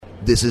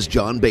This is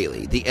John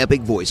Bailey, the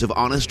epic voice of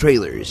Honest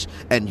Trailers,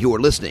 and you're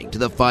listening to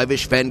the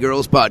Five-ish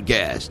Fangirls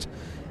Podcast.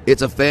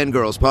 It's a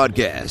Fangirls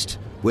podcast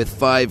with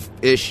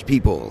five-ish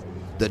people.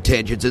 The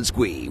tangents and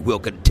squee will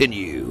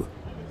continue.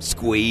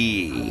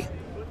 Squee.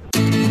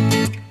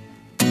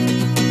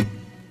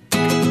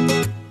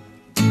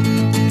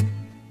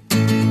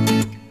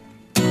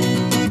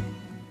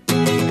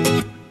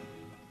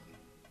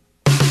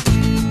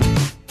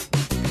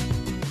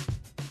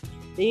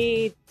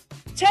 The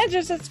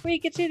tangents and squee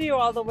continue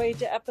all the way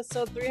to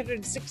episode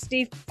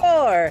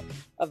 364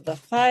 of the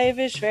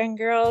Five-ish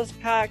Fangirls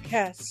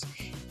Podcast.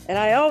 And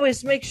I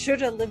always make sure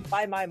to live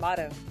by my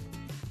motto.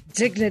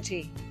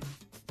 Dignity.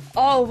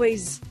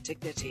 Always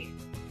dignity.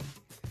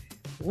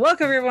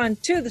 Welcome everyone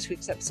to this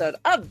week's episode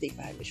of the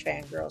Five-ish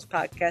Fangirls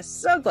Podcast.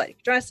 So glad you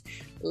could join us.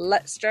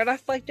 Let's start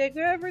off like they do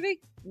every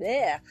week.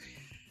 Yeah.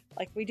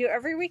 Like we do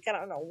every week. I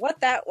don't know what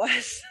that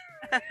was.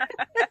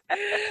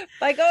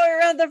 By going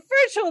around the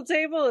virtual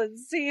table and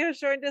see who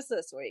joined us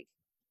this week.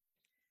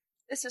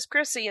 This is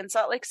Chrissy in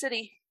Salt Lake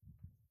City.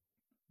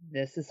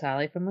 This is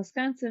Holly from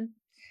Wisconsin.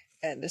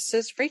 And this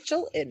is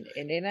Rachel in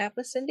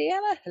Indianapolis,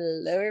 Indiana.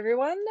 Hello,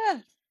 everyone.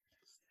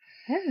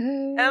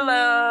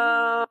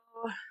 Hello.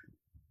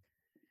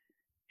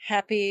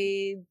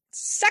 Happy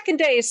second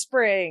day of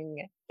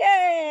spring.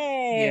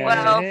 Yay!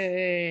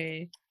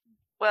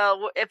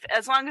 Well, if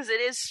as long as it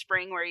is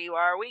spring where you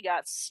are, we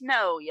got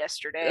snow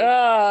yesterday.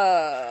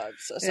 Oh, I'm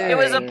so sorry. It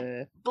was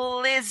a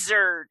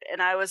blizzard,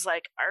 and I was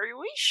like, "Are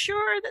we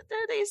sure that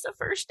today's the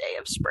first day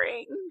of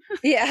spring?"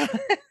 Yeah,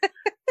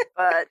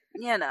 but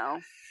you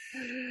know.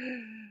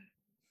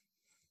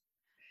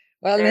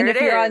 Well, there then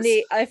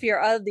if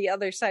you're on the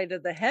other side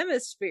of the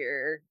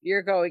hemisphere,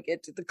 you're going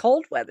into the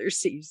cold weather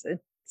season.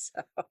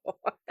 So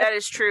that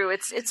is true.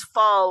 It's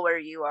fall where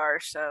you are,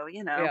 so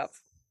you know. Yep.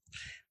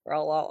 For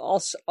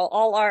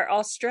all our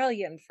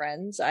Australian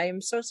friends, I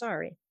am so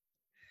sorry.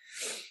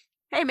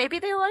 Hey, maybe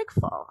they like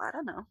fall. I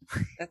don't know.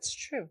 That's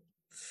true.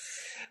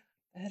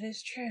 That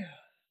is true.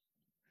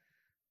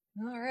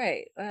 All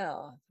right.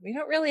 Well, we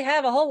don't really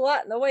have a whole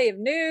lot in the way of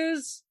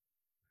news,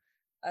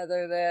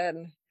 other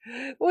than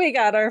we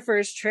got our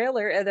first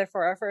trailer, and then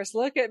for our first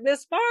look at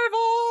Miss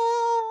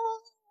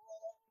Marvel,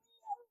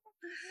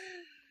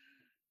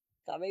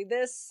 coming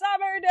this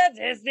summer to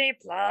Disney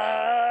Plus.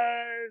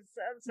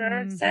 I'm so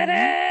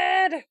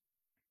excited.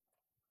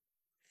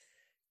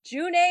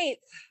 June 8th.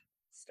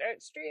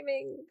 Start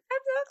streaming.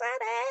 I'm so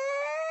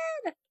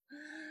excited.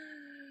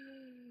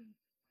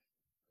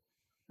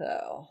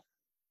 So,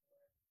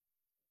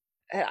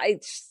 and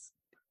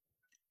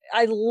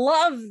I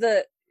love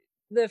the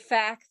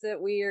fact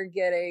that we are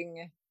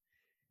getting,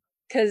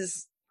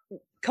 because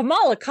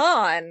Kamala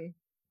Khan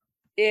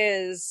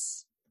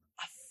is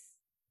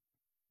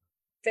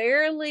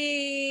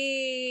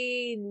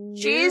fairly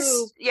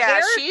new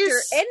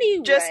character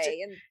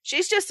anyway.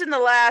 She's just in the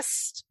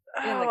last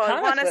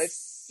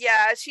books.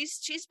 Yeah,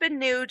 she's been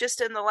new just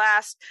in the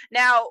last.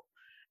 Now,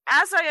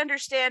 as I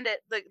understand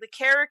it, the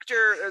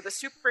character or the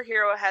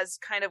superhero has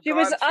kind of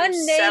was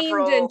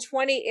unnamed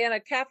in a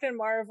Captain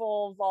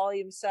Marvel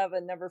Volume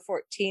 7, number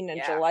 14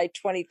 in July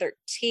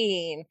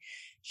 2013.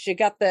 She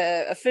got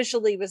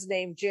officially was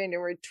named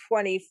January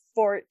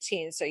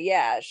 2014. So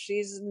yeah,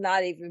 she's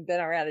not even been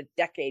around a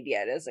decade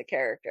yet as a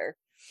character.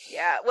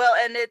 Yeah, well,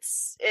 and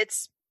it's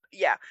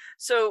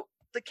so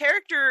the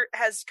character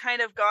has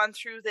kind of gone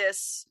through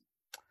this,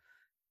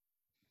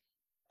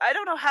 I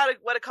don't know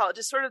what to call it,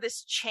 just sort of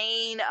this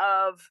chain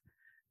of,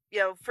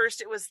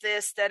 first it was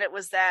this, then it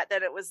was that,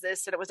 then it was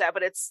this, and it was that,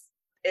 but it's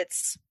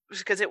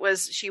because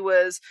she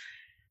was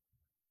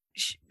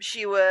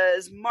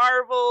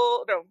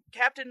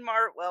Captain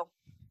Marvel. Well,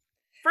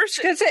 first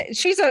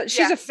she's a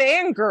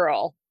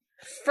fangirl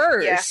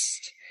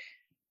first,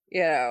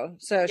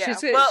 So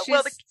she's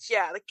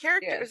the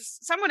character. Yeah.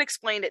 Someone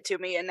explained it to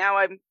me, and now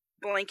I'm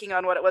blanking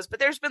on what it was. But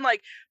there's been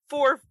like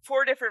four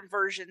different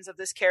versions of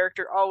this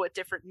character, all with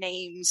different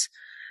names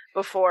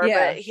before.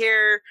 Yeah. But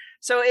here,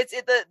 so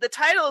the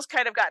title has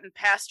kind of gotten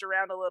passed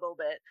around a little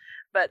bit.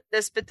 But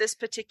this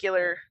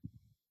particular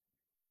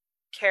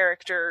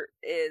character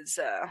is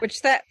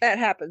which that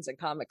happens in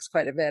comics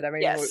quite a bit. I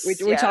mean, yes,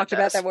 we talked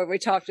about that when we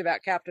talked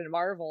about Captain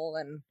Marvel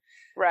and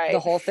the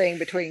whole thing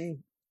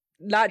between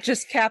not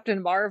just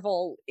Captain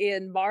Marvel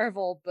in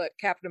Marvel, but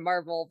Captain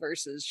Marvel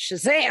versus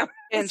Shazam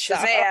and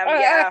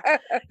Shazam.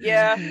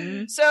 Yeah.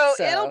 Mm-hmm. So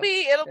it'll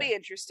be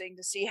interesting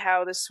to see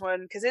how this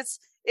one, because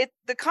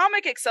the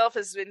comic itself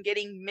has been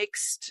getting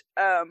mixed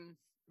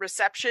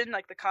reception,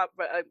 like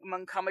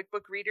among comic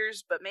book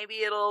readers, but maybe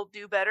it'll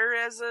do better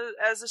as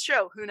a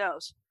show. Who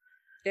knows?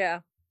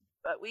 Yeah,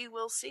 but we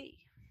will see.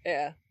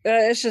 Yeah,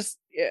 it's just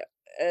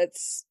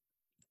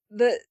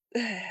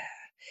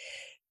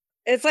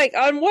it's like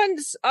on one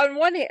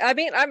hand, I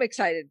mean, I'm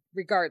excited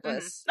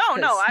regardless. Mm-hmm.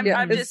 No,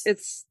 I'm just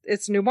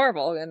it's new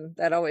Marvel, and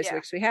that always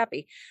makes me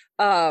happy.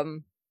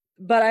 But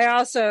I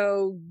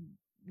also,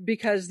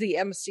 because the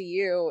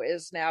MCU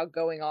is now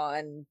going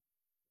on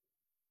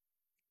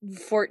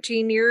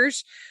 14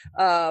 years,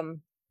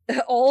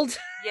 old.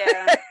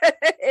 Yeah.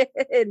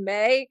 In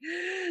May.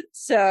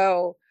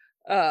 So,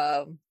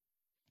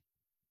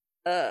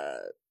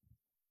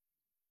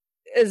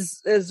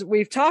 as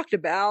we've talked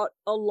about,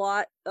 a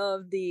lot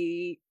of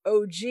the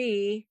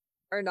OG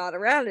are not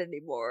around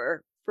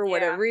anymore for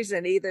whatever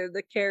reason. Either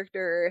the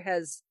character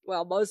has,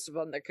 most of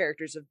them, their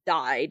characters have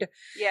died.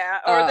 Yeah,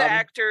 or the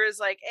actor is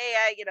like,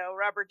 hey,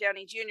 Robert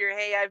Downey Jr.,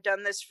 hey, I've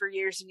done this for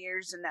years and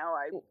years, and now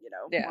I,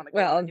 want to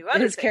go on and do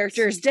other his things.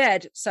 Character is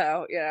dead,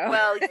 so,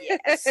 Well,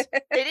 yes.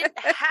 They didn't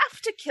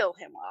have to kill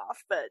him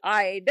off, but...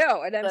 I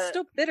know, and I'm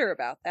still bitter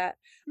about that.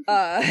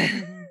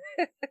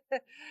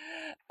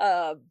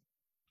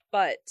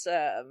 But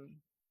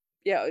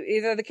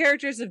either the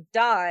characters have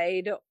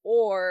died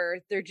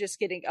or they're just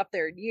getting up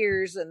there in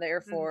years and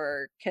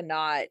therefore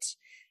cannot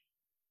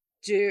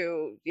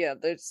do,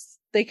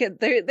 they can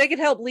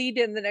help lead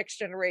in the next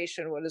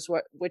generation,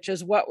 which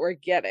is what we're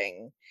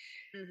getting.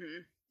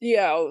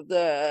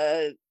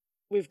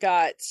 We've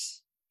got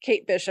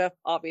Kate Bishop,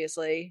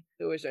 obviously,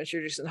 who was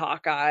introduced in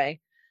Hawkeye.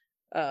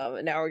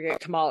 And now we're getting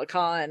Kamala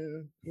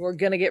Khan. We're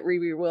gonna get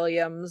Riri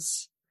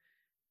Williams.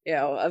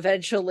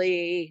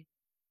 Eventually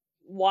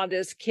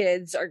Wanda's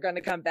kids are going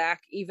to come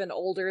back even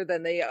older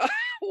than they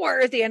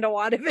were at the end of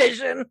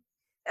WandaVision.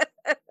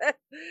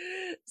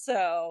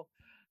 So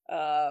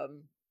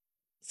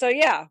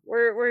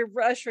we're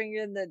ushering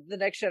in the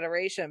next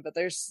generation, but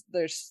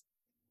there's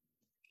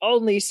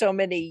only so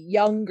many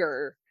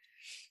younger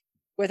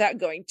without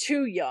going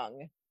too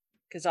young,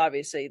 because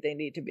obviously they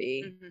need to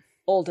be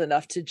old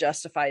enough to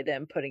justify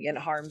them putting in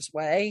harm's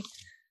way.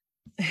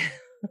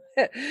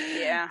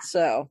 Yeah.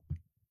 So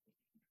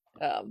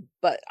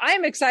but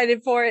I'm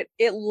excited for it.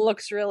 It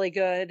looks really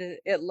good.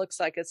 It looks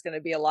like it's going to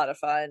be a lot of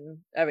fun.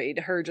 I mean,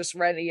 her just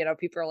running,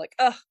 people are like,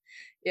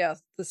 the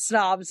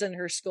snobs in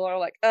her school are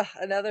like,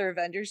 another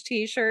Avengers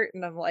t-shirt.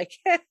 And I'm like,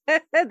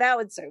 that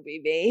would so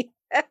be me.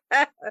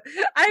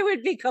 I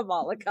would be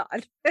Kamala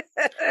Khan.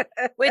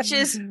 which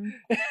is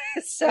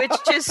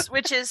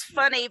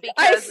funny because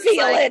I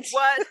feel it.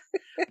 What,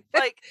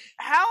 like,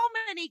 how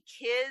many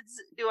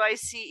kids do I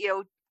see,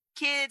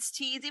 kids,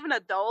 teens, even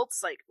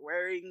adults, like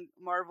wearing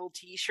Marvel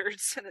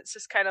t-shirts, and it's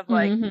just kind of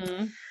like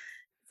it's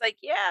like,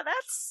 yeah,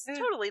 that's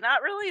totally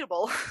not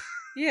relatable.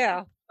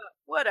 Yeah.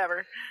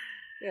 Whatever.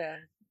 Yeah.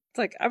 It's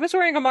like, I was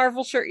wearing a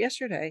Marvel shirt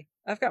yesterday.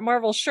 I've got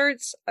Marvel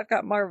shirts, I've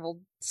got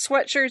Marvel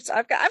sweatshirts,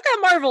 I've got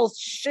Marvel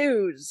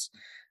shoes.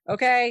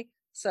 Okay?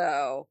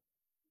 So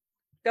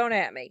don't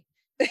at me.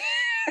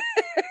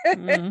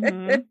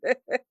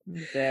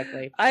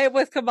 Exactly. I am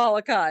with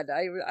Kamala Khan.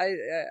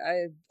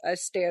 I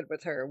stand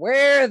with her.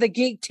 Wear the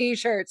geek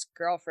t-shirts,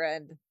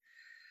 girlfriend.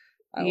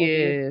 I'll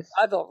be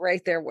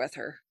right there with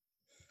her.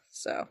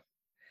 So,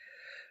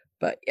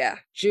 but yeah,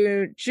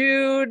 June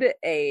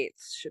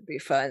 8th should be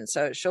fun.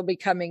 So she'll be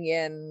coming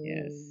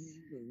in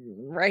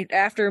right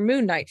after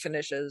Moon Knight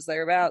finishes,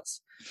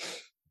 thereabouts.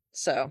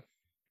 So,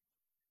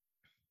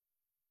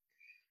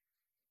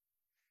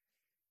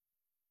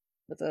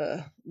 with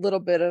a little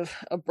bit of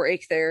a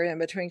break there in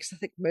between, because I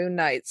think Moon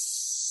Knight's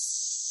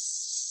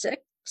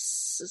 6.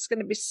 It's going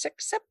to be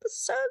 6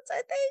 episodes,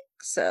 I think.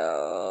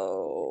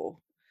 So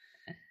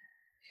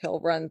he'll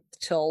run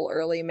till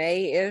early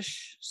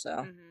May-ish.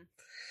 So.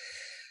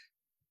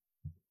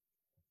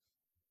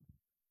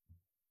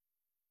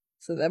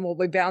 So then we'll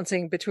be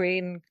bouncing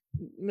between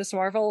Miss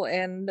Marvel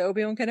and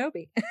Obi-Wan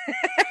Kenobi.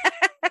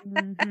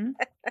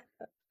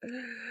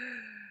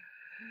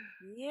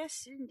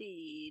 Yes,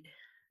 indeed.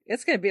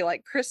 It's going to be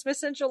like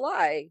Christmas in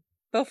July,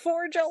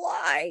 before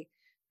July.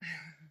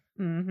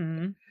 But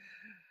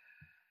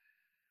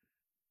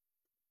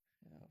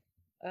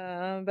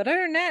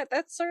other than that,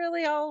 that's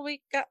really all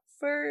we got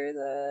for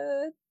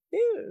the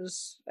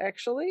news,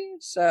 actually.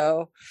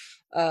 So,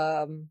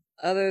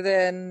 other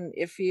than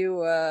if you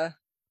are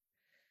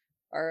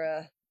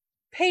a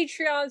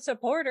Patreon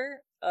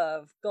supporter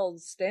of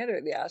Gold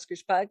Standard, the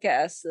Oscars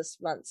podcast, this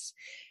month's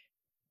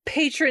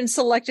patron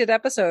selected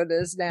episode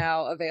is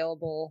now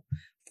available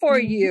for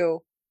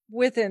you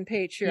within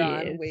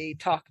Patreon. Yes. We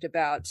talked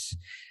about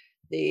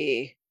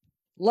the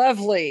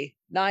lovely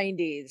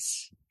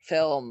 90s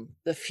film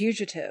The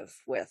Fugitive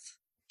with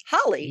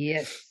Holly.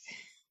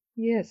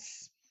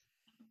 Yes.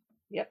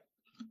 Yep.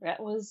 It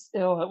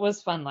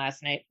was fun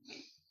last night.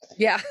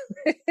 Yeah.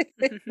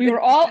 we were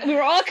all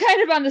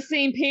kind of on the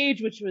same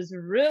page, which was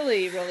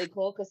really, really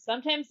cool, because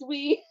sometimes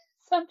we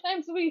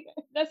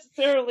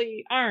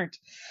necessarily aren't.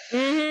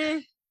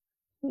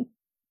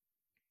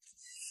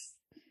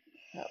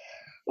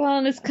 Well,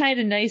 and it's kind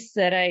of nice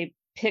that I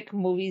pick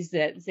movies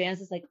that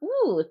Zan's is like,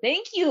 ooh,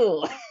 thank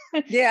you.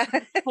 Yeah.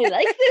 I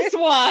like this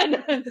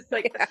one. It's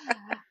like,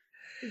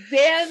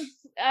 Zan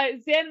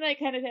and I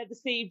kind of had the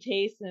same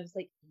taste, and I was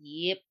like,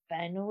 yep,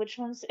 I know which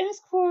ones to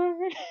ask for.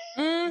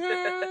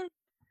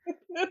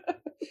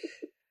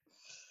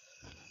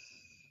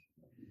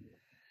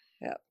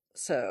 Yep.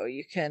 So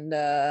you can,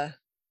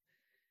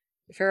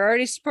 if you're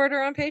already a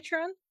supporter on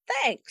Patreon,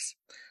 thanks.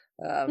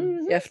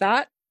 If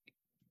not,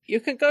 you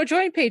can go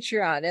join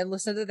Patreon and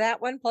listen to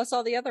that one plus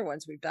all the other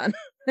ones we've done,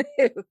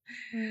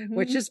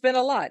 which has been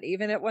a lot,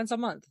 even at once a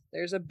month.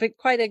 There's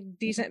quite a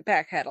decent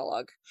back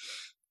catalog.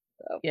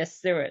 So. Yes,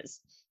 there is.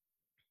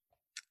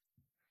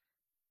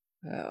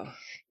 Oh,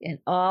 and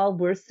all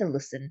worth the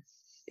listen.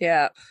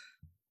 Yeah.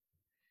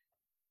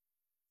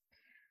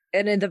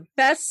 And in the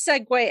best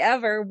segue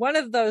ever, one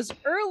of those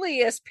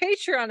earliest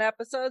Patreon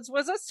episodes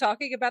was us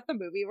talking about the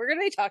movie we're going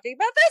to be talking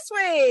about this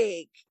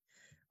week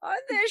on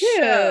this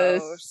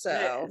show.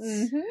 So,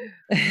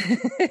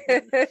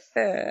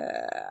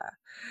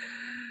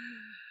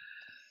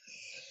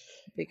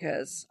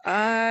 because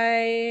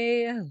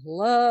I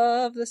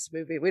love this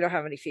movie. We don't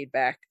have any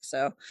feedback,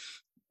 so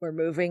we're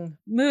moving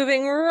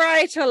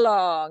right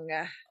along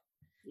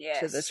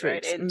to this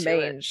week's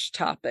main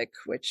topic,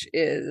 which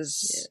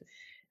is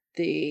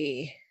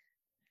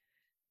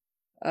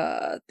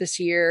this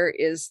year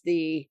is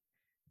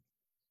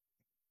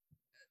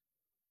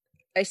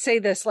I say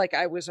this like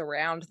I was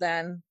around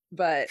then,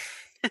 but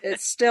it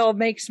still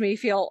makes me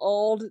feel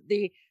old.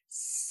 The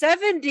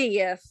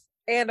 70th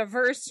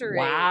anniversary.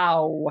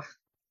 Wow.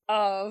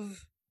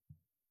 Of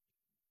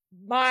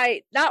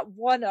my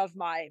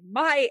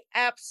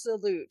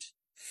absolute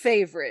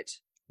favorite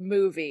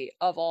movie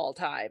of all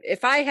time.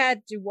 If I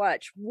had to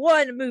watch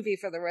one movie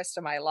for the rest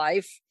of my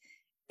life,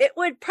 it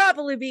would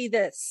probably be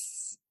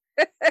this.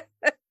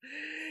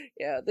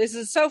 Yeah, this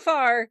is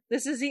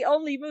the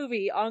only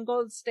movie on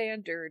Gold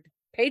Standard,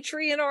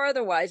 Patreon or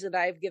otherwise, that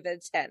I've given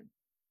 10.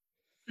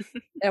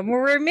 And will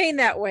remain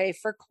that way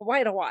for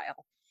quite a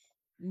while.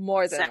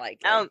 More than likely.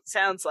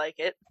 Sounds like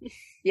it.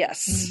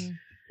 Yes. Mm-hmm.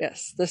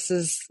 Yes. This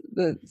is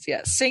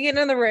Singing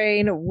in the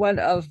Rain, one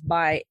of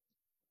my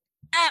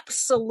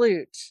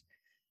absolute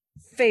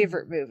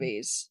favorite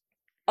movies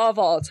of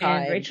all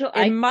time. And Rachel,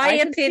 in my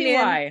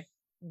opinion,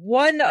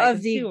 one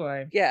of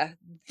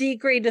the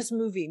greatest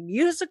movie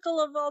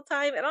musical of all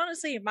time. And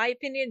honestly, in my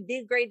opinion,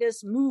 the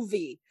greatest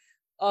movie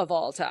of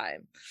all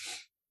time.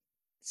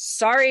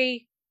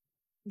 Sorry,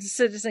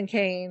 Citizen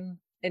Kane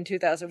in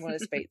 2001: A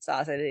Space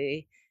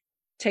Odyssey.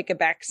 Take a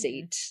back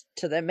seat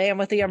to The Man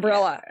with the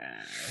Umbrella.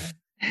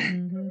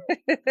 Oh,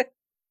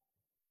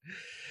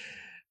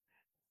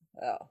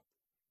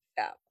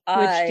 yeah.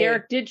 Which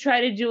Derek did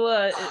try to do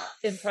an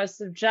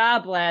impressive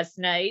job last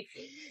night.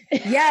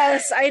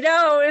 Yes, I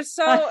know. It's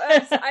so.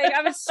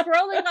 I was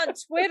scrolling on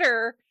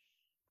Twitter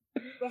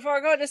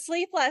before going to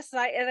sleep last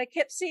night, and I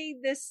kept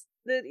seeing this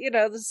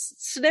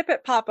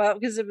snippet pop up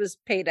because it was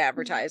paid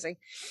advertising,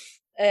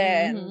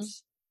 and.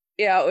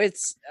 Yeah,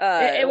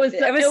 it was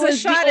a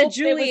shot of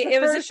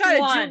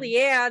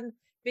Julianne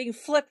being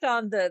flipped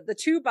on the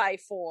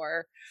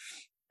 2x4.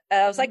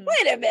 And I was like,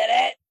 wait a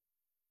minute,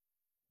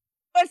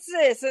 what's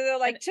this? And they're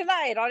like,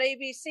 tonight on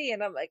ABC,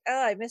 and I'm like,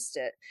 oh, I missed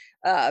it.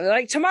 They're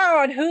like,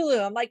 tomorrow on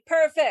Hulu. I'm like,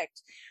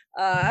 perfect.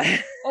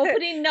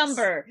 Opening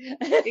number.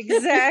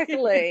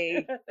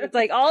 Exactly. It's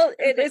like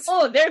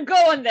they're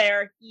going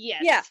there.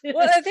 Yes. Yeah.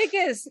 Well, the thing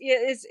is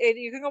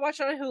you can go watch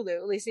it on Hulu,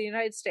 at least in the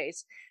United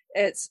States.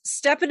 It's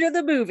Step Into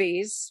the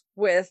Movies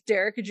with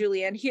Derek and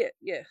Julianne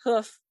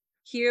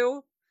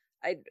Hugh.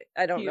 I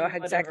don't know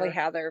exactly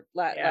how their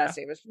last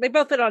name is. They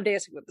both been on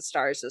Dancing with the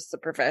Stars as the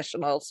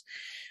professionals.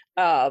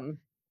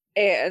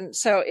 And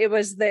so it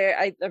was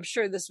there. I'm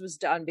sure this was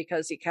done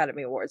because the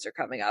Academy Awards are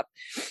coming up.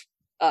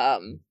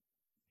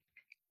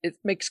 It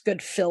makes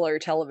good filler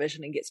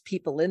television and gets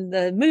people in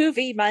the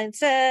movie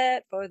mindset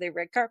for the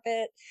red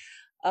carpet.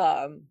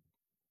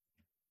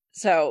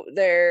 So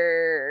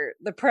the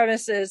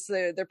premise is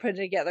they're putting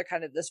together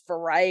kind of this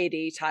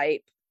variety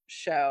type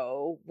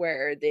show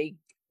where they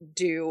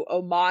do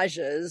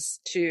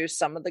homages to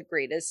some of the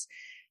greatest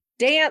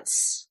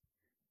dance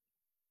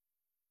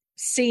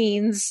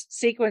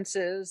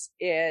sequences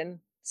in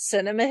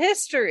cinema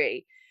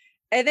history.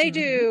 And they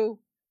do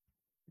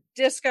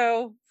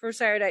disco from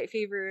Saturday Night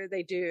Fever.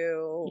 They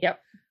do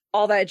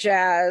all that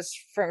jazz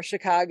from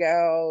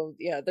Chicago.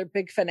 Their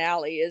big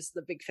finale is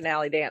the big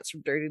finale dance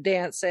from Dirty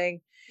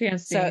Dancing.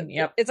 So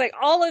it's like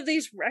all of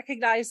these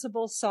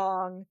recognizable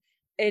song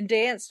and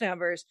dance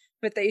numbers,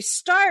 but they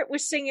start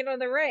with Singing in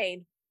the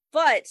Rain.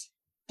 But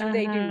do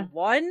they do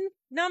one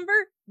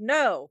number?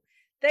 No.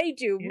 They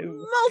do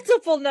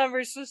multiple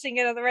numbers for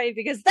Singing in the Rain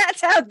because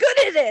that's how good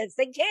it is.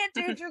 They can't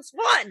do just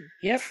one.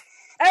 Yep.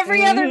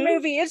 Every other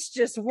movie, it's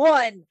just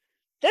one.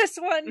 This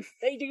one,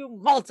 they do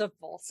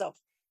multiple. So,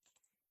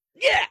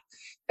 yeah.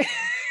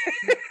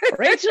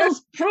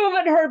 Rachel's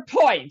proven her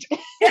point.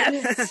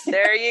 Yes,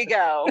 there you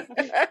go.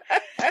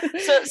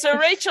 So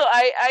Rachel,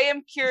 I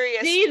am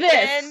curious. See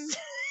this.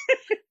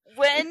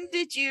 When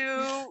did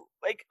you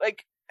like?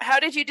 How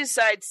did you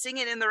decide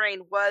Singing in the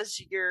Rain was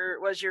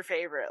your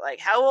favorite? Like,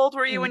 how old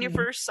were you when you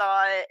first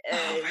saw it? And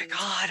oh my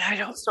God, I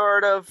don't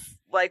sort of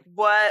like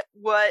what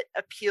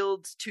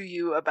appealed to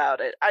you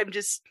about it. I'm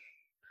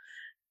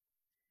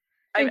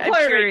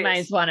Inquiring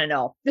minds want to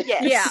know.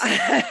 Yes.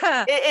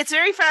 Yeah. It's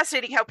very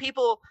fascinating how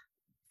people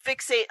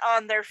fixate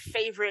on their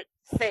favorite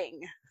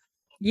thing.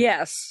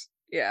 Yes.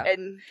 Yeah.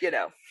 And,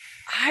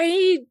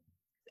 I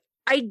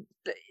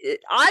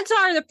odds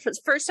are the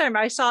first time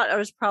I saw it, I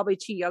was probably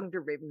too young to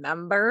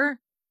remember.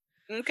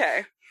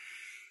 Okay.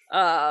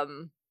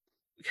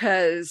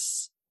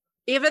 Because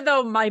even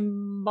though my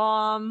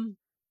mom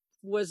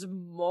was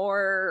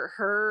more,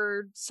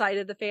 her side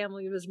of the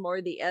family was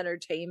more the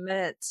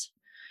entertainment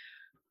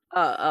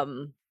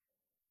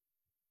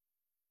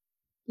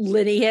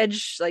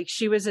lineage, like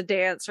she was a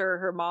dancer,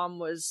 her mom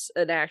was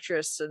an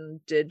actress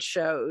and did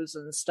shows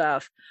and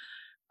stuff,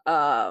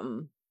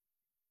 and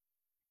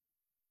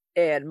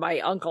my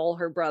uncle,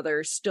 her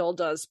brother, still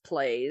does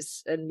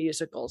plays and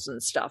musicals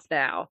and stuff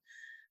now.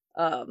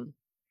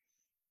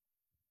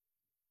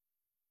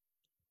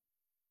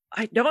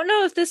 I don't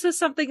know if this was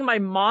something my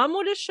mom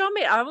would have shown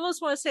me. I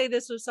almost want to say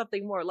this was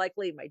something more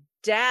likely my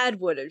dad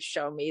would have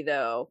shown me,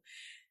 though,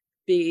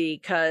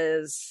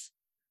 because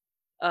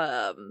he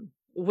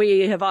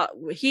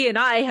and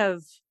I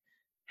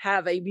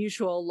have a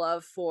mutual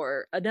love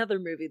for another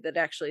movie that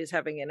actually is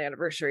having an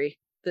anniversary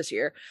this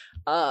year,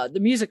 The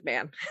Music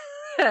Man.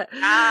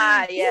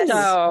 Yes.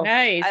 So,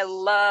 nice. I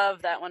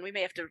love that one. We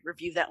may have to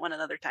review that one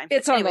another time.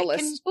 It's on the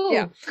list.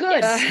 Good.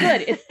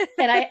 Good.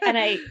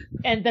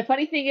 And the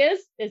funny thing is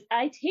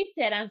I taped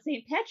that on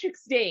St.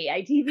 Patrick's Day.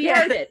 I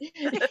DVR'd it.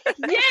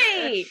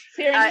 Yay!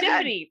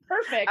 Serendipity.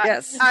 Perfect.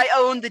 Yes. I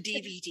own the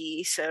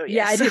DVD, so yes.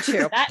 Yeah, I do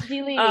too. Not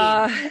deleting.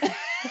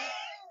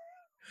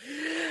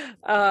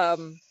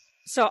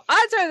 So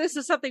odds are this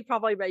is something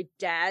probably my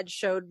dad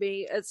showed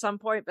me at some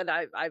point, but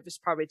I was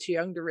probably too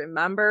young to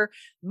remember.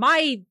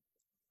 My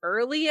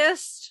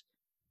earliest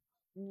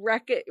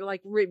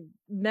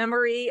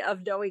memory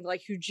of knowing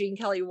like who Gene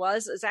Kelly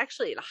was is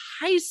actually in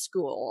high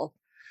school,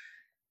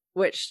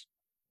 which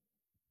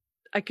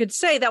I could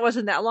say that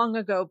wasn't that long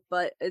ago,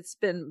 but it's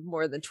been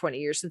more than 20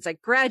 years since I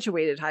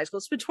graduated high school.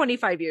 It's been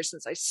 25 years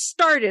since I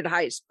started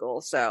high school,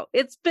 so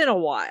it's been a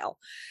while.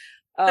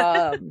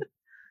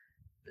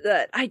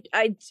 That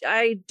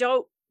I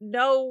don't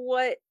know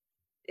what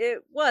it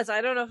was. I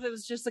don't know if it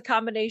was just a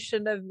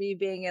combination of me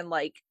being in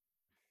like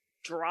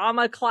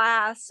drama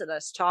class and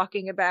us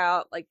talking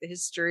about like the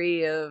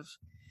history of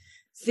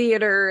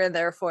theater, and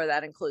therefore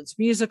that includes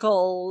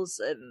musicals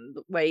and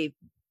the way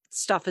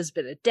stuff has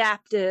been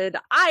adapted.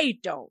 I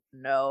don't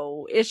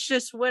know. It's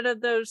just one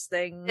of those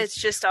things. It's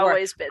just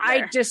always been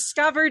there. I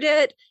discovered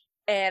it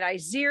and I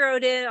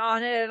zeroed in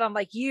on it, and I'm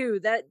like,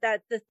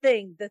 the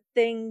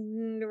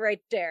thing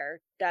right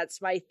there,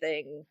 that's my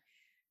thing.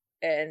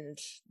 And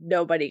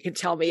nobody can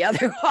tell me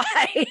otherwise.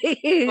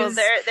 Well,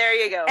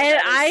 there you go. And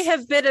I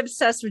have been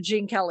obsessed with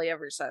Gene Kelly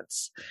ever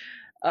since.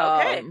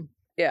 Okay.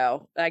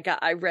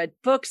 I read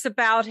books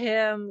about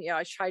him.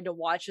 I tried to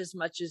watch as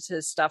much as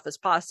his stuff as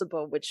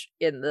possible, which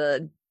in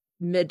the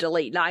mid to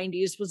late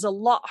 90s was a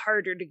lot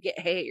harder to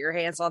get your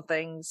hands on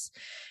things.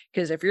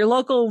 Because if your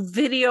local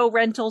video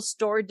rental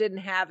store didn't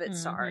have it,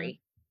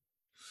 sorry.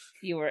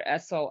 You were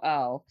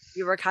SOL.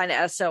 You were kind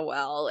of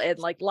SOL, and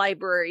like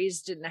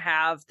libraries didn't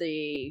have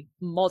the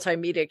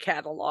multimedia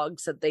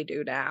catalogs that they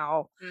do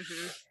now.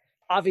 Mm-hmm.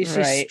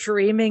 Obviously,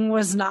 streaming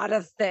was not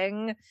a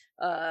thing.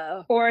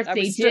 Or if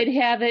they did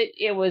have it,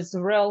 it was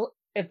real.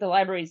 If the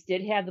libraries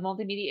did have the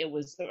multimedia, it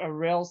was a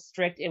real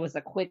strict. It was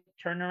a quick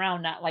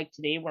turnaround, not like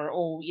today, where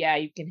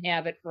you can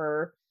have it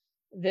for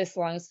this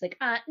long. It's like,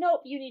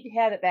 nope, you need to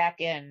have it back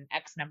in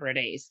X number of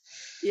days.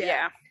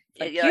 Yeah.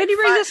 Like, can you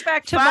bring this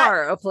back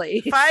tomorrow,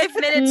 please? 5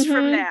 minutes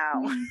from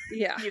now.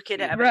 Yeah. You can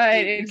have it.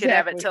 Right, You can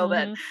have it till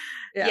then.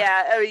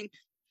 Yeah. I mean,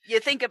 you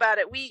think about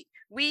it.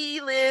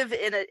 We live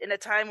in a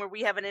time where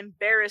we have an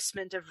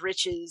embarrassment of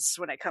riches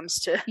when it comes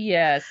to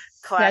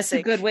classic. That's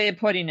a good way of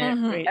putting it.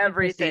 Mm-hmm. Right?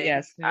 Everything.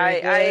 Yes.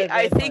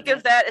 I think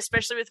of that,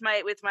 especially with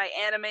my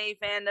anime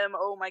fandom.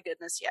 Oh my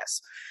goodness, yes.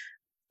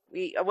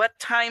 What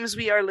times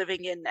we are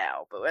living in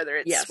now, but whether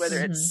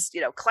it's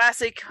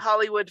classic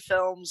Hollywood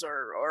films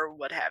or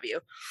what have you,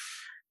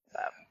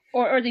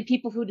 or the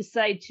people who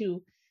decide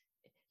to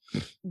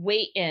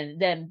wait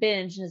and then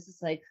binge, and it's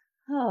just like,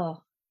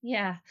 oh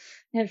yeah.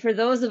 And for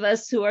those of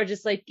us who are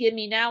just like, give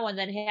me now, and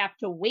then have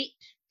to wait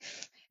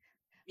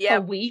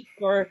a week,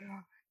 or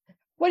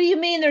what do you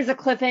mean there's a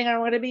cliffhanger?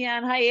 I'm going to be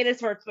on hiatus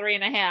for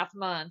 3.5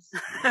 months.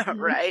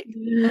 Right.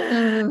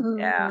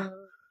 Yeah.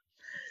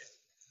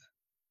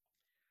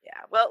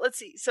 Well, let's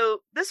see.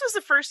 So this was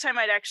the first time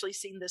I'd actually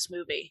seen this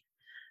movie.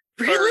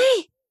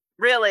 Really?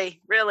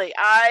 Really.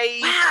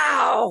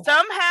 Wow.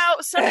 Somehow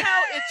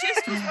it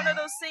just was one of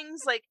those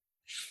things, like,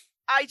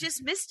 I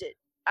just missed it.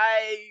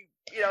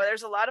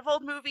 There's a lot of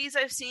old movies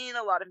I've seen,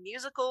 a lot of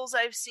musicals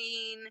I've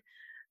seen.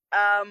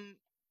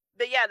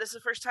 But yeah, this is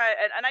the first time,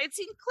 and I had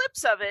seen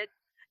clips of it,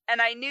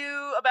 and I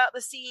knew about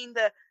the scene,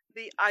 the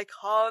I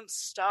can't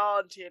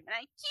stand him, and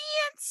I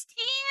can't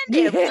stand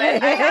him.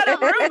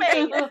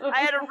 I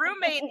had a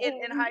roommate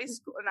in high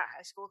school, not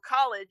high school,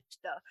 college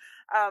though.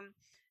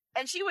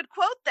 And she would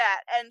quote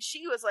that, and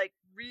she was like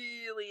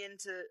really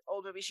into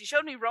old movies. She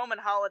showed me Roman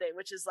Holiday,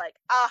 which is like,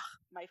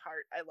 my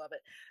heart, I love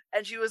it.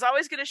 And she was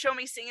always going to show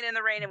me Singing in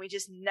the Rain, and we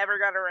just never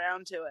got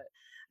around to it.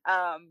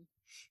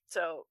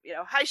 So,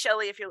 hi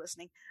Shelley, if you're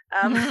listening.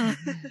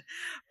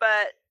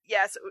 But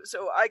yeah,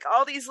 so like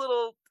all these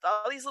little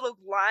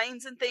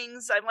lines and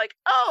things, I'm like,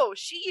 oh,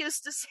 she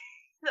used to say.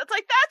 That's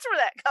where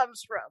that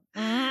comes from,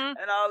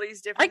 and all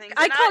these different things.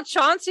 I called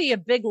Chauncey a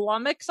big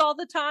lummox all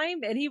the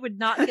time, and he would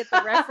not get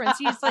the reference.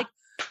 He's like,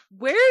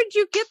 "Where did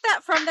you get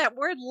that from? That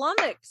word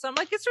lummox?" I'm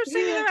like, "It's for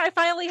sitting there." I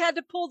finally had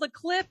to pull the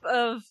clip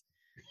of,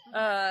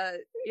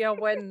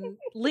 when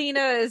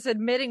Lena is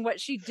admitting what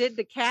she did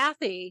to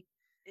Kathy.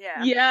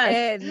 Yeah.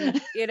 Yes.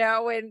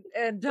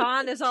 And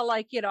Dawn is all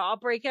like, I'll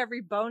break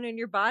every bone in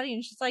your body.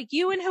 And she's like,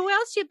 you and who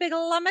else, you big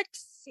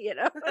lummox? And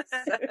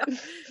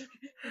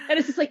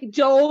it's just like,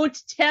 don't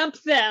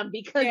tempt them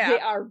because they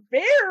are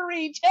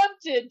very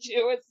tempted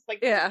to. It's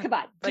like, come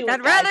on.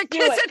 I'd rather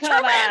kiss a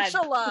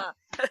tarantula.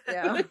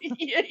 Yeah.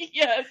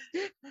 Yes.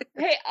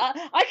 Hey,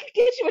 I could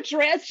get you a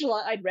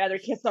tarantula. I'd rather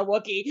kiss a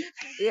Wookiee.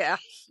 Yeah.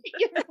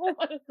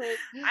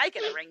 I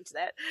can arrange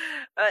that.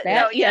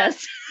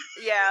 Yes.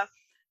 Yeah.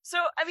 So,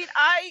 I mean,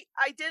 I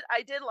did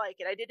like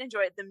it. I did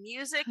enjoy it. The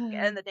music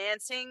and the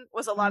dancing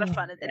was a lot of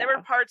fun. And there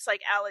were parts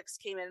like Alex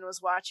came in and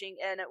was watching,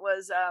 and it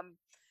was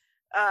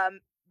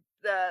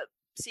the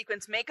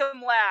sequence "Make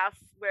 'Em Laugh"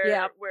 where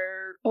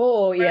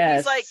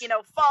he's like,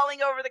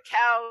 falling over the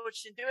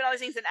couch and doing all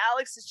these things, and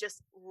Alex is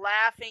just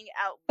laughing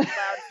out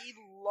loud. He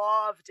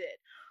loved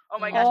it. Oh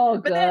my gosh. Oh,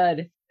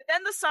 good.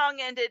 Then the song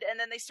ended, and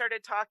then they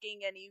started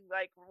talking, and he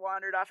like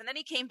wandered off, and then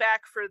he came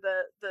back for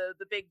the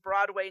big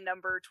Broadway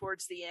number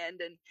towards the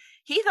end, and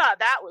he thought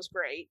that was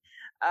great.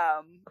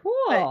 Cool.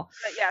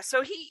 But yeah,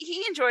 so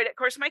he enjoyed it. Of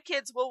course, my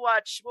kids will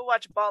watch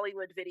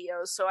Bollywood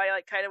videos, so I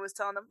like kind of was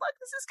telling them, look,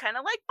 this is kind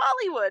of like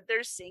Bollywood.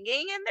 There's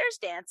singing and there's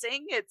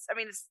dancing. It's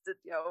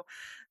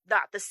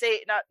not the same,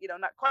 not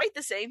quite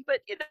the same,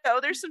 but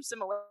there's some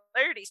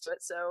similarities to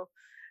it. So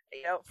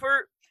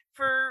for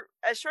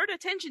as short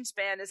attention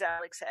span as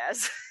Alex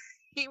has,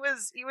 he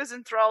was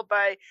enthralled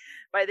by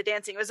the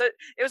dancing.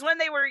 It was when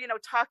they were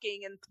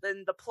talking and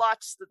then the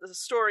plots that the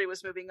story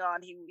was moving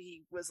on.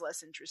 He was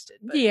less interested.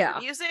 But the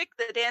music,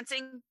 the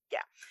dancing,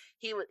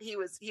 he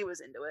was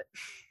into it,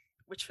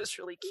 which was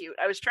really cute.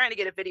 I was trying to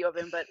get a video of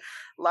him, but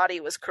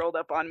Lottie was curled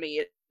up on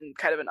me in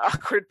kind of an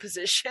awkward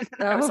position.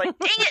 I was like,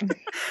 dang it.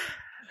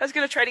 I was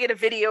going to try to get a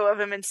video of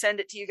him and send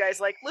it to you guys.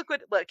 Like, look,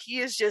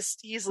 he's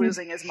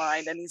losing his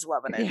mind and he's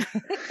loving it.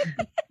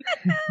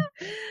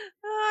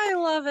 I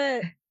love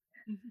it.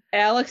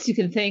 Alex, you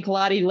can thank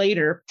Lottie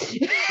later.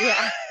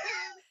 Yeah,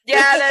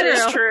 that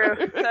is true.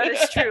 That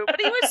is true.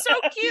 But he was so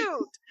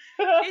cute.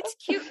 It's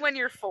cute when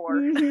you're 4.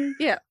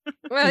 Yeah.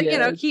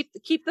 Well,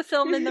 keep the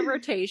film in the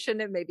rotation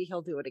and maybe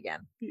he'll do it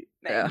again.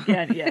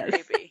 Maybe.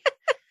 Maybe.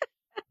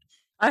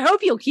 I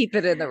hope you'll keep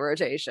it in the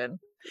rotation.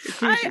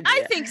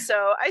 I think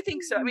so. I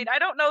mean, I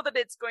don't know that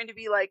it's going to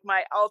be like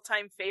my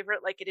all-time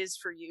favorite like it is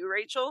for you,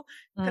 Rachel,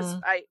 because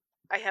I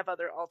have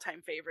other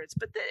all-time favorites,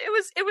 but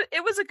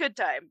it was a good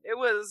time. It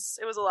was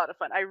a lot of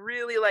fun. I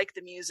really liked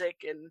the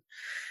music, and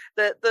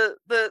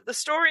the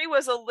story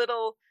was a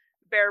little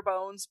bare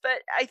bones,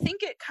 but I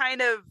think it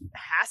kind of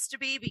has to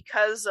be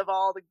because of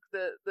all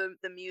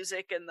the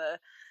music and the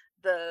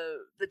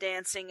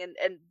dancing,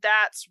 and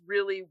that's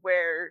really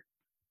where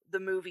the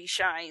movie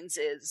shines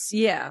is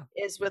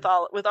with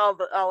all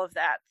of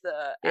that,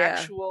 the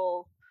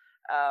actual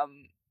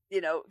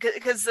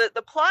because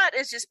the plot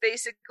is just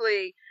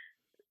basically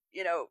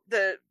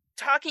the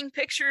talking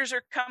pictures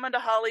are coming to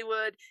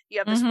Hollywood. You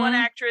have this one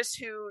actress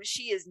who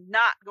she is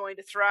not going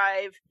to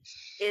thrive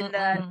in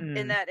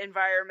that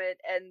environment,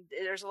 and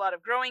there's a lot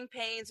of growing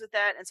pains with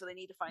that, and so they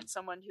need to find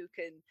someone who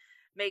can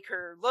make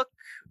her look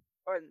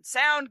or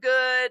sound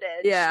good,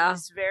 and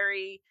she's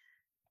very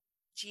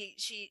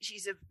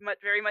she's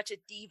very much a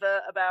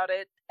diva about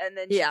it, and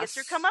then she gets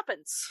her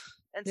comeuppance,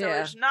 and so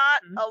there's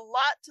not a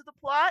lot to the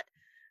plot,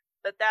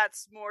 but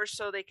that's more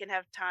so they can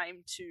have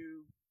time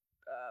to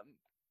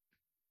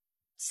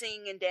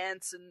sing and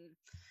dance,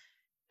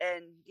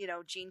 and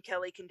Gene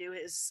Kelly can do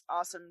his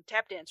awesome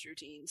tap dance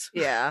routines.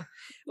 Yeah.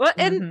 Well,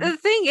 and the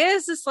thing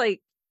is, it's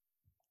like,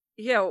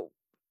 for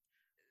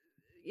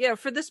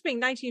this being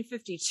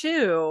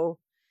 1952,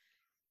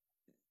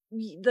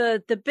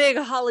 the big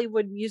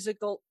Hollywood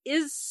musical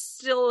is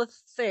still a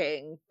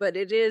thing, but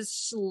it is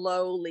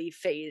slowly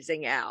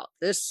phasing out.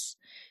 They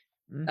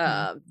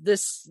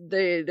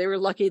were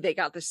lucky they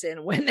got this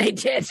in when they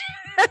did.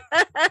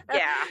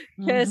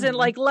 Because in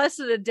like less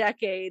than a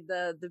decade,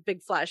 the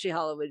big flashy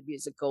Hollywood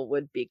musical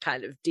would be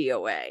kind of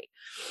DOA.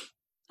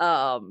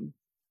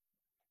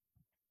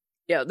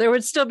 There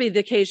would still be the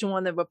occasional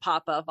one that would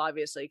pop up,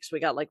 obviously, because we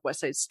got like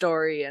West Side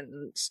Story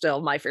and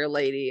still My Fair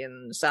Lady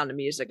and Sound of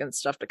Music and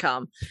stuff to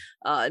come,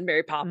 and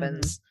Mary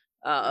Poppins.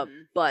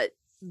 But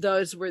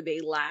those were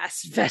the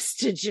last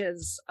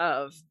vestiges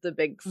of the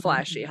big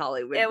flashy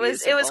Hollywood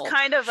musical. It was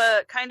kind of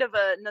a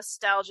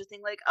nostalgia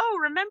thing, like, oh,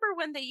 remember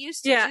when they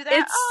used to do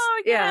that?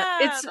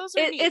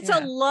 It's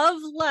a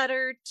love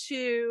letter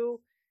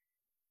to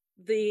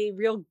the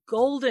real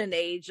golden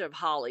age of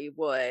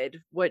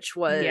Hollywood, which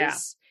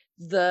was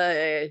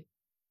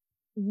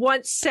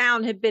once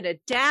sound had been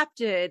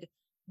adapted,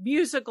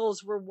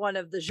 musicals were one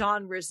of the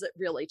genres that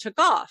really took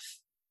off.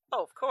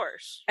 Oh, of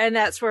course. And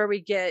that's where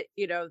we get,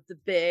 the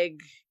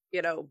big,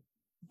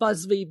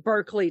 Busby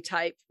Berkeley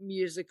type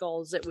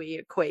musicals that we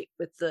equate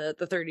with the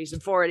 30s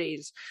and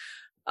 40s.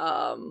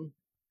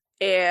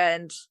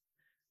 And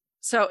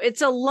so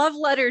it's a love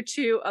letter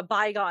to a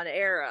bygone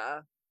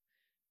era,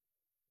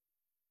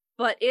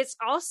 but it's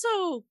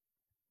also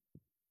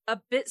a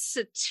bit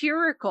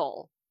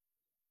satirical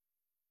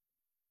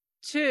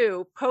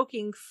too,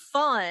 poking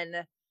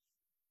fun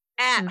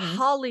at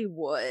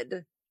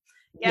Hollywood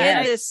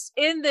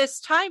in this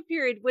time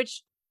period,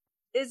 which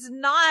is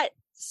not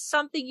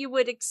something you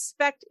would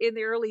expect in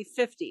the early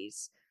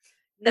 50s.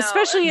 No,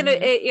 especially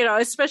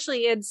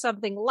especially in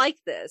something like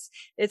this.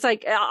 It's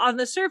like on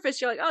the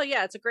surface, you're like, oh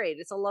yeah, it's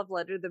a love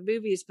letter to the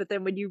movies. But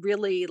then when you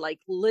really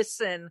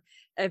listen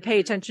and pay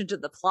attention to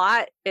the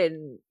plot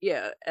and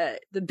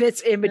the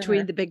bits in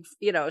between the big,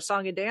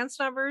 song and dance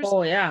numbers.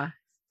 Oh yeah.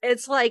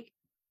 It's like,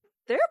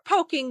 they're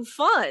poking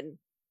fun.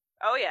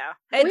 Oh yeah.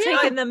 And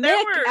taking the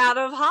mick out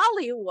of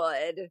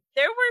Hollywood.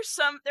 There were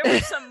some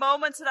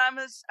moments that I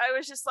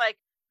was just like,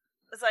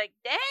 it's like,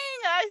 dang,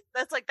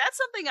 that's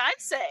something I'd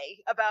say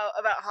about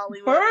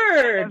Hollywood.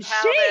 Bird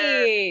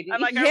shade.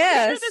 I'm like, are we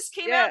sure this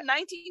came out in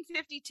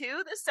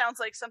 1952? This sounds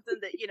like something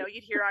that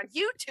you'd hear on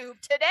YouTube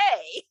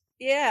today.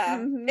 Yeah,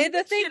 and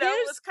the thing is,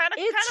 it was kind of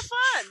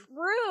fun.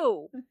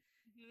 True.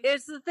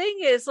 It's the thing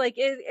is,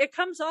 it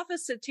comes off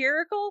as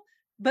satirical,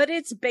 but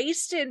it's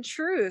based in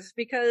truth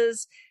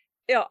because,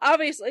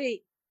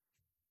 obviously,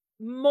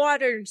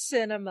 modern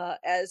cinema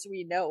as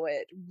we know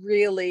it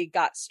really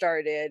got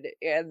started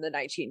in the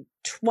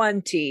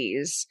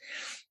 1920s,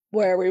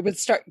 where we would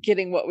start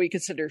getting what we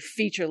consider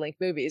feature-length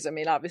movies. I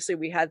mean, obviously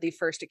we had the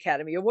first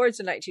Academy Awards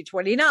in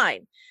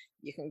 1929.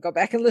 You can go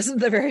back and listen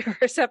to the very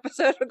first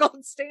episode of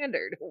Gold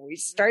Standard. We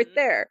start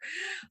there.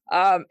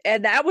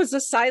 And that was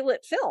a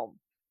silent film.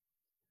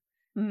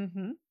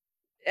 Mm-hmm.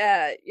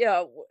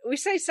 We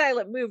say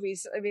silent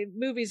movies. I mean,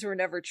 movies were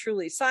never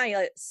truly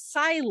silent.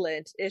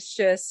 It's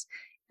just,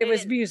 it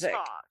was music.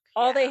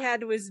 All they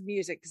had was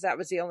music because that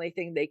was the only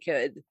thing they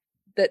could,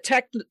 that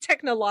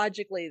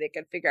technologically they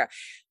could figure out.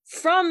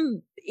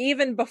 From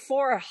even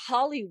before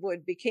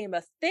Hollywood became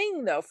a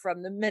thing, though,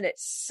 from the minute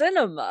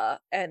cinema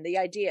and the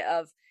idea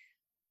of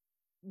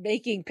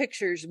making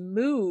pictures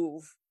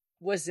move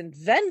was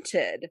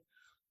invented,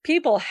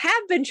 people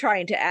have been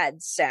trying to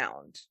add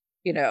sound,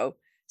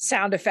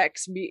 sound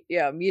effects,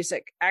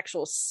 music,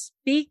 actual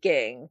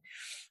speaking.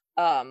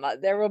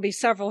 There will be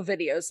several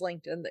videos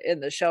linked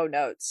in the show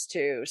notes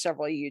to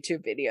several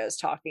YouTube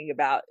videos talking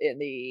about in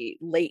the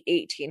late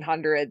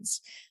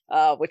 1800s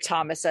with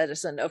Thomas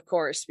Edison, of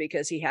course,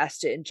 because he has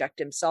to inject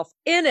himself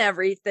in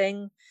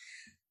everything,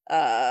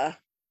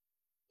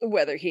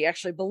 whether he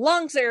actually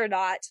belongs there or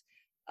not.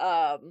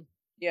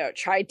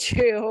 Tried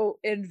to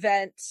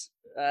invent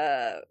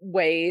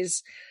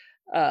ways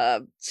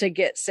to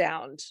get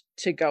sound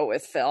to go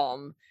with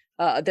film.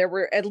 There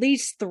were at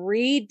least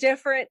 3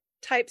 different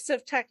types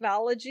of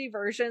technology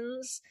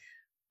versions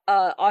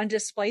on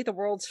display at the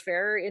World's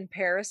Fair in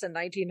Paris in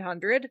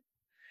 1900.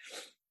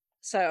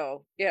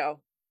 So,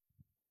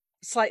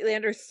 slightly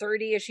under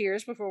 30-ish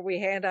years before we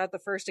hand out the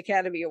first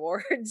Academy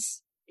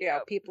Awards.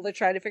 People are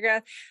trying to figure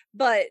out.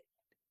 But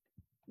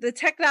the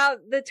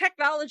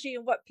technology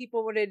and what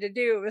people wanted to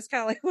do was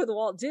kind of like with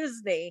Walt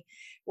Disney,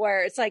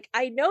 where it's like,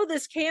 I know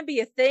this can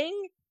be a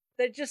thing,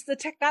 that just the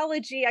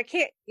technology, I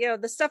can't,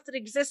 the stuff that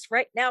exists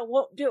right now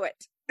won't do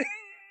it.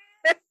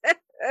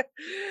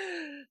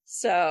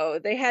 So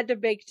they had to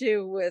make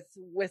do with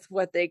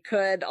what they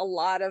could. A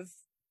lot of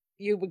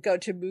you would go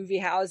to movie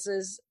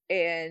houses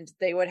and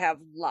they would have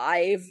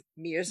live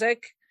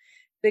music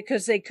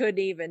because they couldn't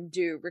even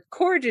do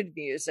recorded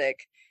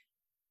music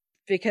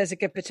because it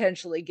could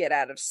potentially get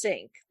out of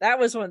sync. That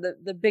was one of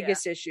the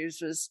biggest issues,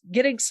 was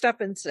getting stuff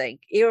in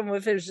sync, even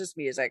if it was just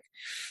music,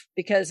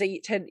 because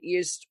they tend to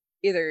use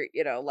either,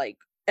 like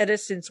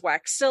Edison's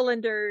wax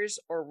cylinders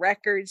or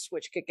records,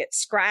 which could get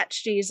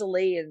scratched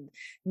easily and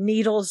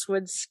needles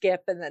would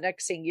skip. And the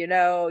next thing you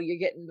know, you're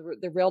getting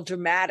the real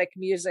dramatic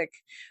music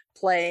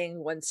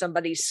playing when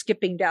somebody's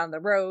skipping down the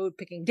road,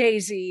 picking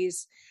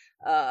daisies.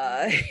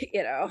 Well,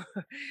 and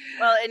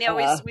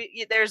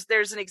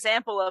there's an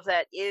example of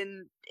that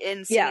in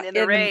Singing in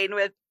the Rain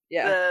with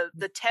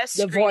the test,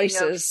 the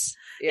voices,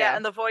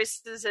 and the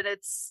voices, and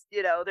it's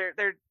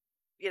they're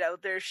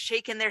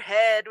shaking their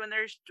head when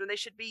they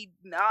should be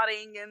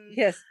nodding, and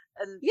yes,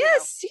 no,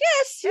 yes,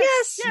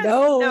 and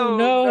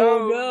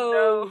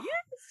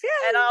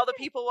all the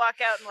people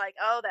walk out and like,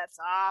 oh, that's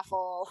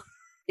awful.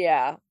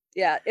 Yeah,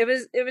 it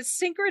was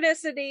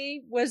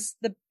synchronicity was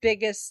the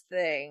biggest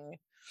thing.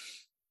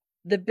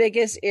 The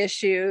biggest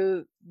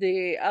issue.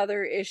 The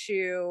other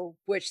issue,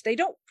 which they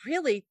don't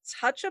really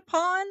touch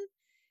upon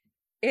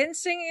in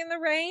Singing in the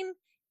Rain,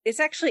 is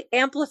actually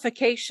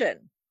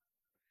amplification.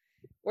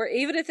 Where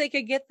even if they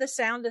could get the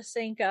sound to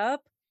sync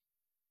up,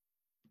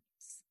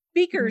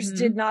 speakers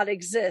did not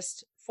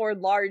exist for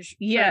large,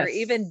 or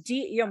even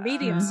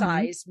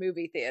medium-sized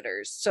movie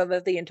theaters, so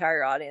that the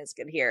entire audience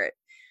could hear it.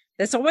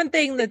 That's the one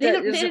thing that they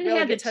didn't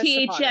have the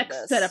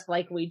THX set up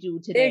like we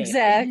do today.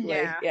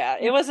 Exactly. Yeah.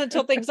 It wasn't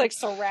until things like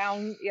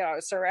surround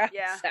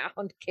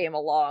sound came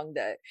along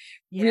that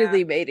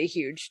really made a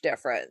huge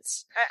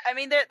difference. I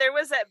mean, there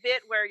was that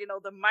bit where, you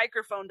know, the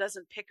microphone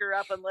doesn't pick her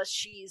up unless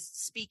she's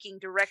speaking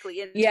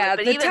directly into it.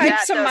 But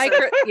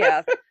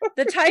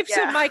the types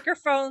of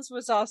microphones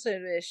was also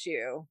an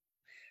issue.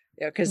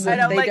 Yeah, because they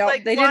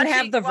didn't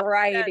have the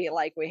variety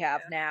like we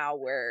have now,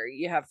 where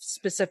you have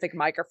specific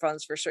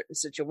microphones for certain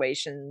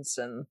situations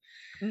and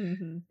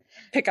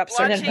pick up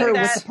certain her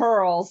with the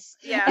pearls.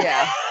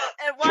 Yeah.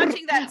 And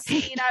watching that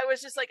scene, I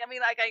was just like, I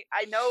mean, like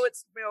I know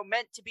it's, you know,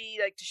 meant to be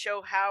like to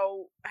show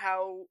how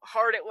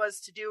hard it was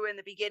to do in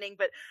the beginning,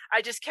 but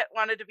I just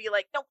wanted to be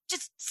like, no,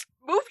 just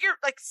move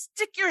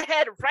stick your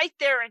head right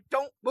there and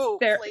don't move,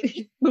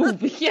 lady.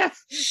 Move,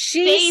 yes.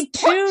 She's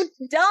too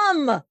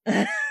dumb.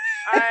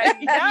 I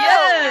know.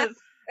 Yes.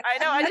 I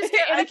know.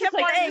 I kept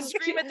wanting to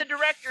scream at the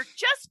director,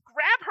 just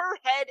grab her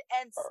head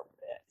and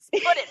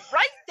put it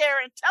right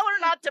there and tell her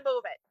not to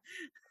move it.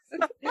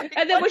 Like,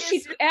 and then when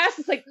she asks,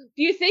 it's like,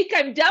 do you think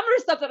I'm dumb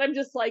or something? I'm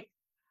just like,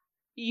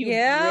 you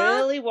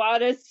really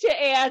want us to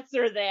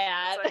answer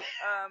that? Like,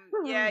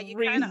 you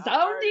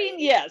resounding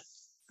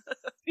yes.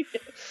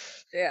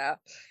 Yeah.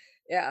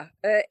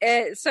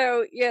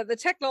 So the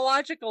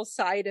technological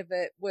side of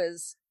it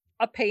was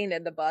a pain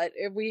in the butt.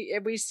 And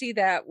we see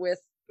that with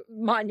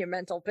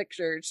Monumental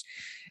Pictures,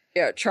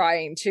 you know,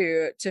 trying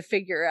to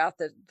figure out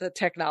the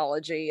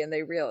technology, and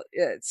they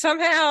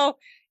somehow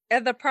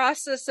in the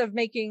process of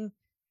making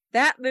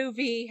that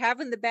movie,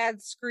 having the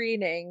bad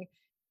screening,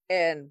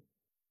 and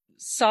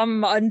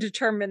some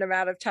undetermined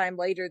amount of time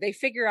later, they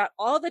figure out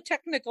all the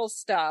technical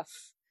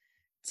stuff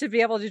to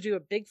be able to do a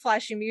big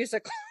flashy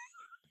musical.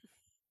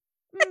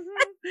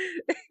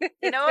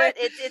 You know what?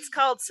 It's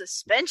called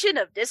suspension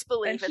of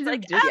disbelief. It's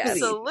like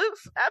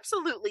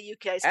absolutely, you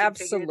guys can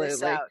figure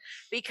this out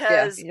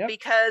because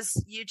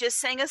you just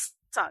sang a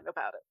song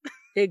about it.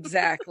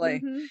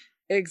 Exactly,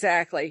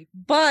 exactly.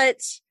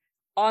 But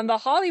on the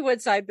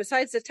Hollywood side,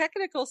 besides the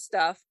technical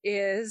stuff,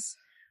 is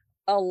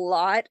a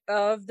lot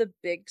of the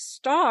big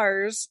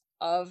stars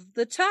of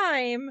the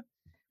time.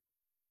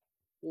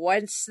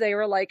 Once they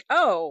were like,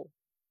 oh,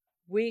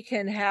 we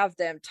can have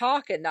them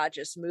talk and not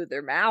just move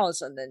their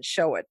mouths and then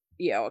show it,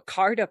 you know, a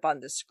card up on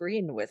the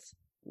screen with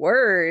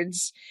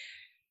words.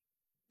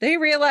 They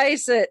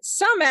realized that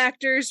some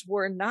actors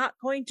were not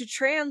going to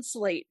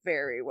translate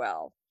very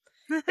well.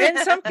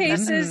 In some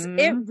cases,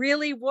 it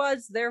really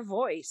was their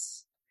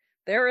voice.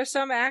 There are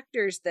some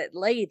actors that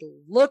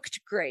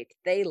looked great.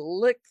 They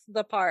looked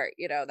the part.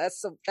 You know,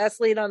 that's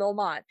Lena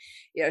Olmont.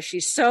 You know,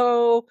 she's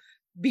so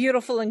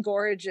beautiful and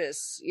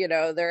gorgeous. You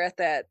know, they're at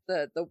that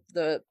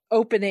the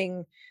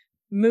opening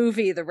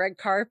movie, the red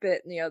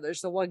carpet, and you know, there's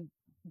the one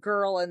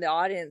girl in the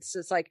audience.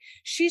 It's like,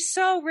 she's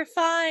so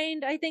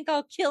refined, I think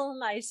I'll kill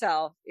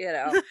myself, you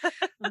know.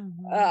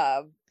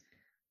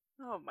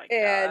 Oh my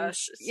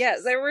gosh.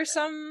 And there were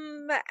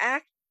some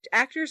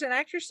actors and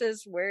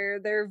actresses where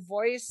their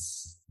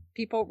voice,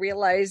 people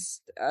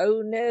realized,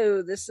 oh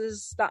no, this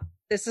is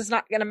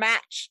not going to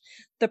match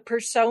the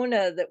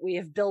persona that we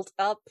have built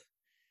up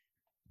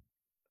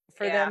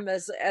for them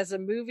as a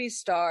movie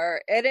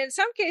star. And in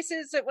some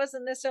cases, it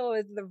wasn't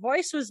necessarily the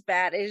voice was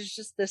bad. It was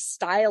just the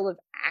style of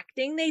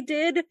acting they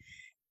did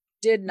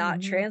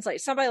not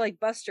translate. Somebody like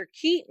Buster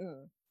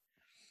Keaton,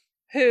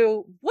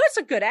 who was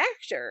a good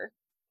actor,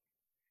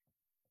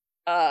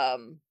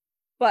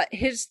 but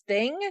his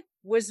thing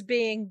was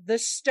being the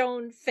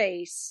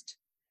stone-faced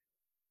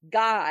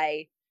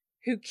guy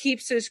who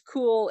keeps his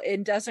cool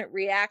and doesn't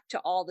react to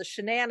all the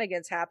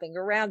shenanigans happening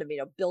around him, you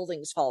know,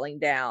 buildings falling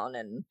down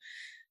and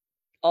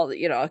all the,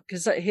 you know,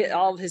 because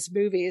all of his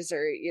movies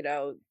are, you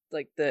know,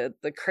 like the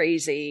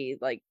crazy,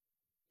 like,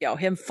 you know,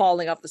 him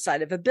falling off the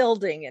side of a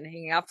building and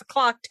hanging off the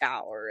clock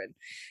tower, and,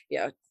 you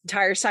know,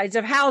 entire sides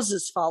of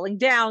houses falling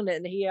down,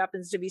 and he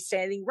happens to be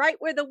standing right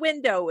where the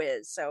window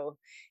is, so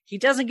he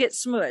doesn't get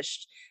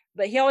smushed.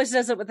 But he always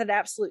does it with an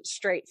absolute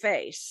straight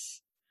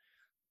face.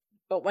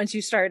 But once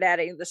you start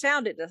adding the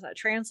sound, it does not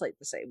translate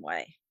the same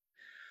way.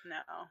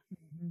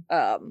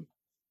 No.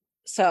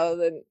 So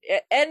then,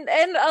 and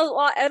a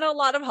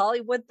lot of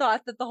Hollywood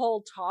thought that the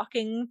whole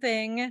talking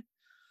thing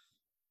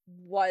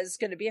was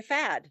going to be a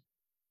fad.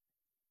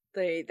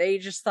 They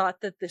just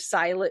thought that the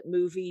silent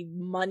movie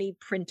money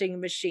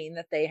printing machine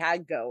that they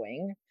had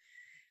going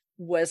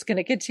was going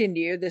to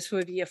continue. This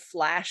would be a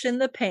flash in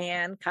the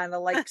pan, kind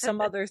of like some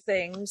other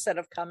things that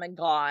have come and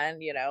gone,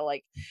 you know,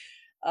 like,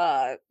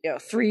 you know,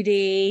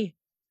 3D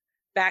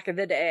back in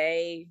the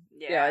day.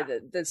 Yeah.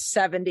 The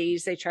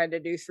 70s, they tried to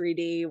do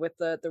 3D with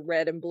the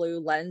red and blue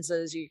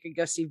lenses. You could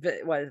go see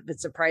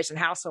Vincent Price and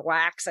House of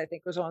Wax, I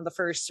think was one of the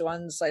first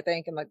ones, I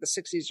think, in like the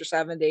 60s or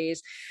 70s.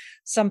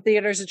 Some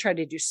theaters had tried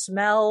to do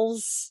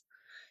smells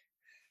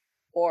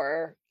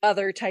or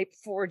other type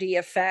 4D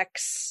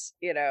effects,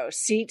 you know,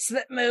 seats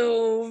that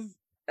move,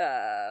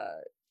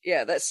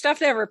 that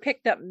stuff never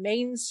picked up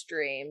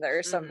mainstream. There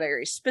are some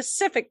very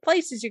specific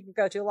places you can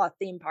go to. A lot of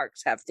theme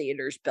parks have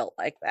theaters built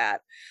like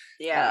that.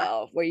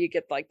 Yeah. Where you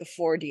get like the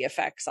 4D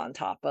effects on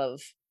top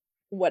of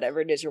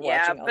whatever it is you're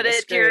watching on but the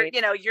screen.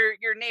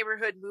 Your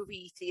neighborhood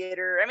movie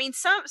theater. I mean,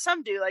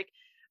 some do, like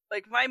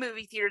my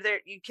movie theater there,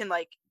 you can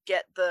like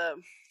get the,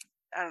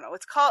 I don't know,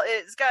 it's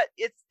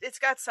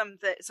got some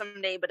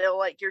name, but it'll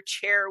like your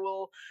chair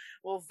will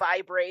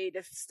vibrate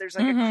if there's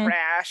like a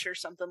crash or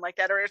something like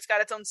that, or it's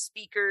got its own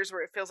speakers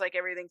where it feels like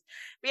everything's,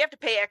 we have to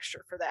pay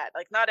extra for that.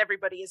 Like not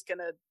everybody is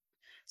gonna,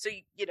 so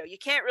you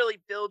can't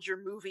really build your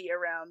movie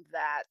around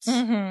that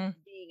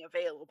being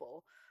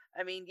available.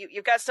 I mean,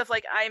 you've got stuff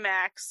like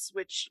IMAX,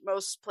 which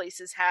most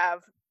places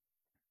have,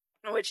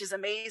 which is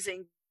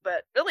amazing,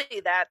 but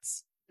really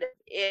that's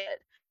it.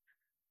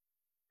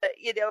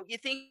 You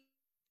think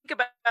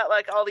about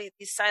like all these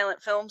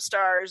silent film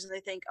stars, and they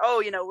think,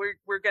 oh,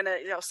 we're gonna,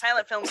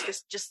 silent films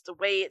just the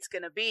way it's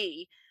gonna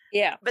be.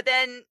 Yeah. But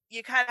then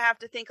you kind of have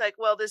to think like,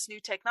 well, this new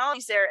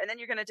technology's there, and then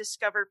you're gonna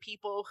discover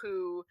people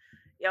who,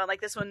 like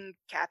this one,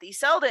 Kathy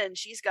Selden,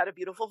 she's got a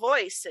beautiful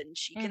voice and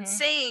she can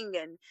sing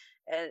and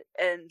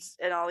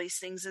all these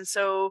things, and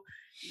so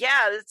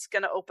it's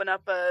gonna open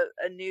up a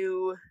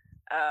new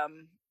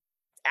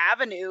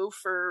avenue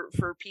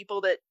for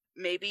people that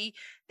maybe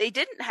they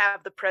didn't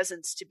have the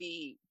presence to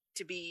be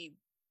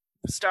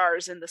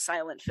stars in the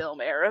silent film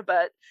era,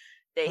 but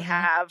they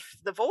have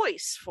the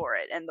voice for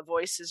it, and the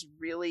voice is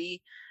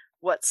really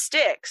what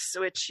sticks,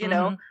 which and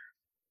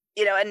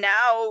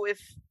now, if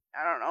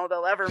I don't know,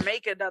 they'll ever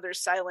make another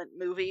silent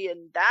movie,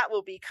 and that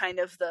will be kind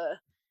of the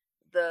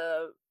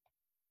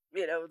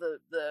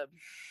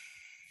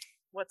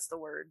what's the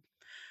word,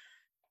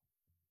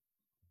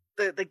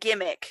 the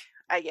gimmick,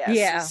 I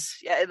guess.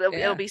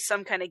 It'll be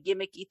some kind of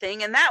gimmicky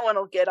thing, and that one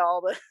will get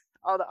all the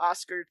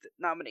Oscar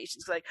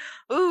nominations. Like,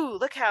 ooh,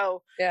 look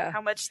how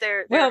much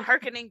they're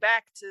hearkening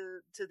back to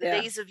the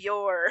days of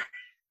yore.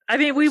 I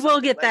mean, we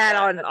will get that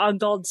on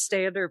Gold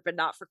Standard, but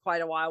not for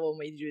quite a while when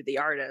we do The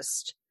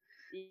Artist,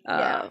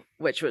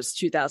 which was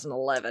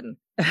 2011.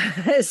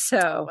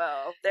 So,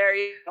 well, there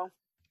you go.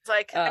 It's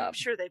like, I'm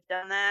sure they've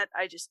done that.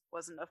 I just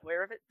wasn't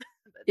aware of it.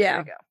 But there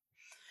you go.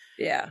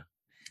 Yeah.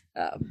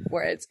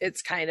 Where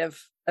it's kind of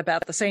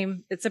about the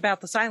same. It's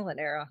about the silent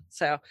era.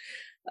 So,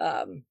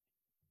 the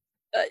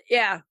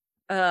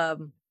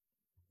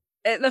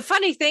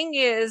funny thing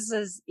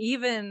is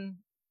even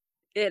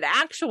in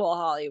actual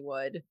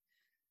Hollywood,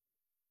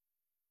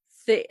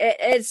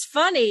 it's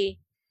funny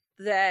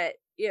that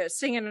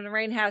Singing in the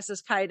Rain has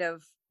this kind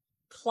of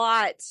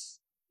plot,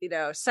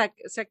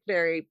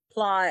 secondary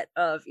plot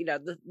of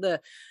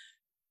the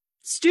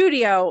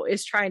studio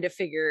is trying to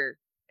figure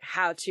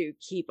how to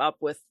keep up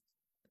with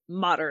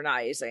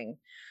modernizing,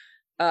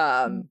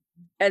 and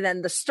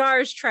then the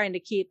stars trying to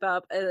keep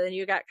up, and then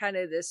you got kind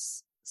of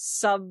this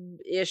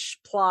sub-ish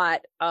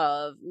plot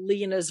of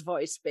Lena's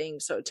voice being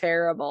so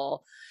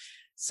terrible,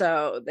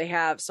 so they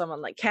have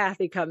someone like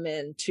Kathy come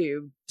in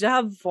to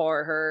dub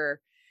for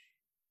her,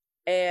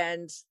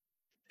 and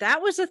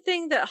that was a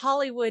thing that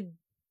Hollywood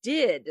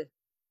did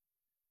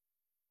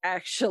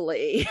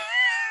actually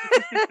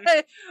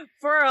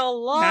for a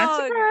long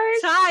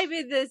time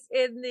in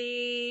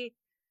the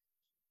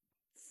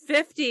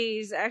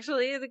 50s,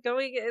 actually,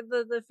 going in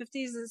the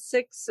 50s and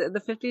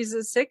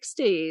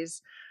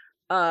 60s.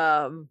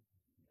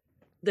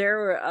 There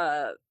were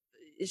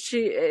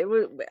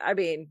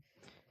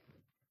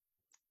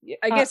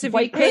I guess if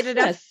you paid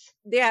enough,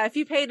 if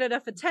you paid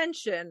enough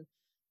attention,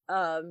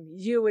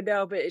 you would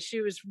know. But she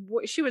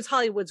was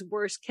Hollywood's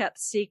worst kept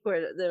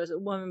secret. There was a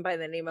woman by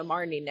the name of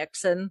Marni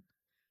Nixon,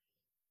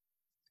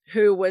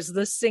 who was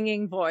the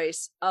singing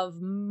voice of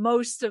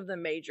most of the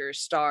major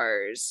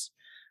stars.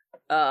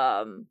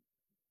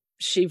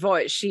 She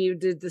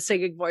did the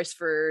singing voice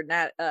for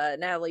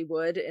Natalie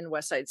Wood in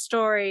West Side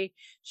Story.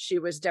 She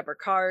was Deborah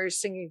Carr's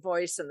singing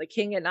voice in The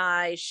King and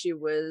I. She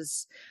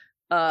was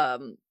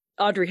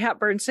Audrey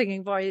Hepburn's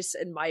singing voice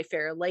in My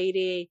Fair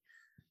Lady,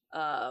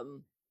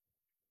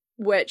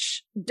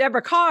 which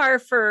Deborah Carr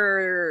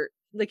for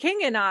The King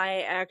and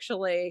I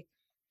actually,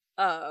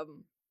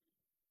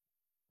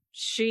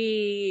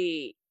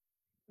 she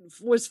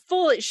was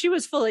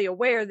fully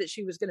aware that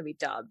she was going to be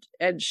dubbed,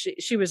 and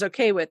she was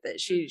okay with it.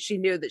 She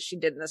knew that she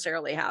didn't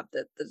necessarily have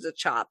the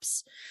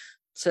chops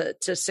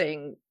to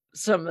sing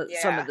some of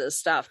this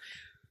stuff,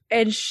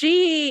 and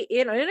she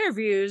in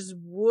interviews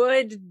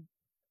would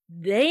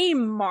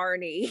name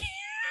Marni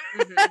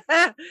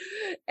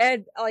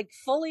and like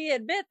fully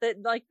admit that,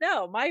 like,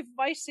 no, my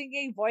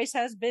singing voice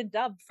has been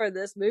dubbed for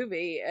this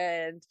movie,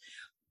 and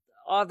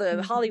all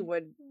the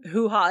Hollywood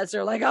hoo-has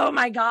are like, oh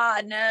my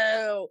god,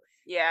 no.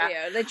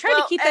 They try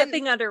to keep that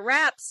thing under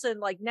wraps, and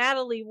like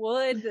Natalie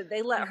Wood,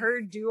 they let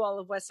her do all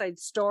of West Side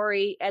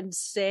Story and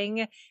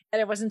sing,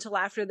 and it wasn't until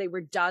after they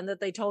were done that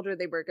they told her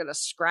they were going to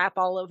scrap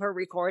all of her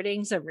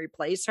recordings and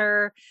replace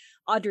her.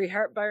 Audrey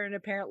Hepburn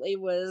apparently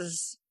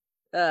was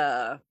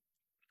not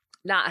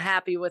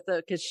happy with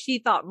it because she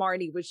thought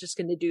Marni was just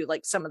going to do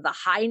like some of the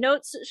high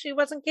notes that she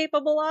wasn't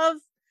capable of,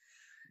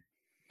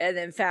 and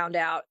then found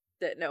out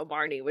that no,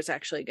 Marnie was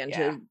actually going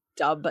to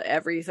dub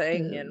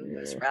everything and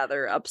was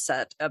rather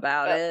upset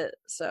about it.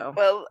 So,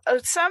 well,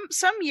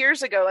 some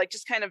years ago, like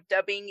just kind of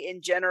dubbing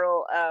in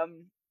general,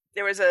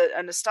 there was a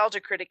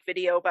Nostalgia Critic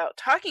video about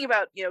talking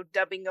about,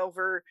 dubbing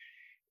over,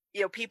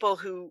 people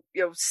who,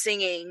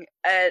 singing,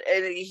 and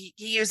he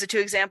used the two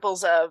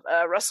examples of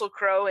Russell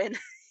Crowe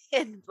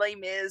in Les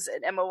Mis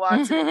and Emma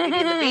Watson in Beauty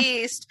and the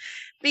Beast,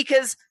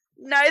 because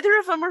neither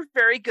of them are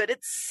very good at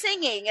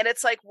singing. And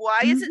it's like,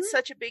 why is it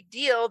such a big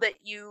deal that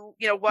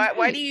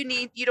why do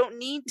you don't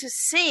need to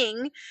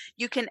sing?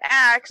 You can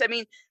act. I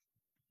mean,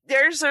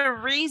 there's a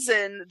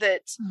reason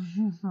that,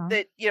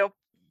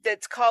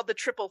 that's called the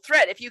triple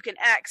threat. If you can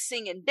act,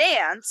 sing, and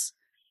dance,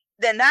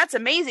 then that's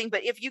amazing.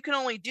 But if you can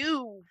only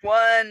do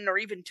one or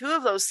even two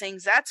of those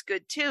things, that's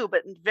good too.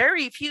 But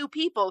very few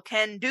people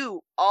can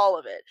do all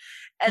of it.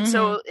 And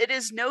so it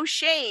is no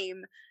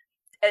shame.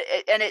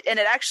 And it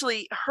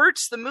actually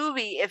hurts the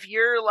movie if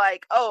you're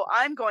like, oh,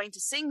 I'm going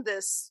to sing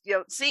this,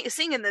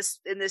 sing in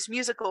this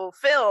musical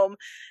film,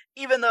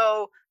 even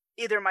though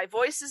either my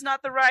voice is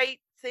not the right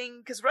thing,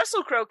 because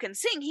Russell Crowe can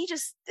sing, he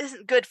just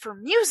isn't good for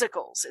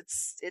musicals.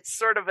 It's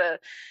sort of a,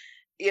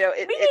 we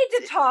need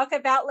to talk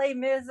about Les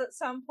Mis at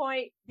some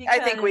point. Because,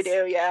 I think we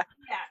do, yeah.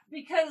 Yeah,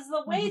 because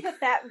the way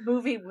that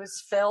movie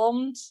was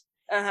filmed,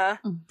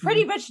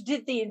 pretty much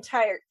did the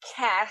entire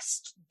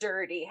cast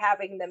dirty,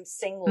 having them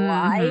sing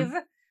live.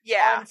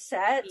 On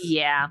set.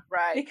 Yeah.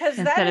 Right. Because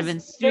instead of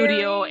in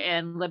studio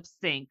and lip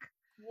sync.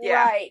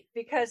 Right.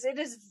 Because it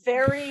is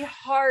very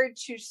hard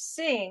to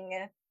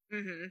sing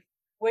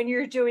when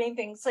you're doing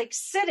things like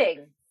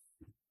sitting.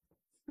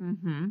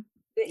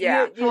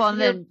 Yeah.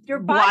 Your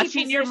body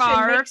watching your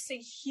mark makes a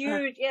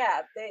huge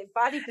the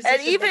body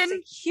position makes a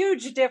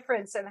huge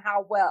difference in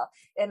how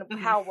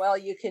well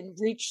you can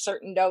reach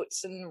certain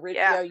notes and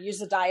use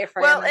the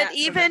diaphragm. Well, and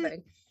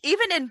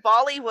even in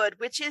Bollywood,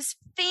 which is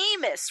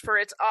famous for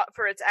its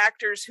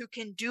actors who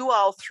can do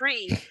all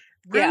three,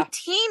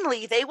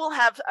 routinely they will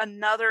have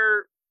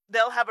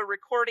they'll have a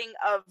recording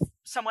of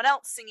someone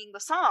else singing the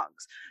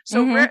songs.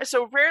 So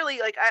so rarely,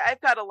 like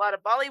I've got a lot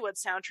of Bollywood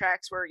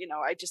soundtracks where,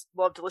 I just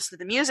love to listen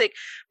to the music,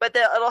 but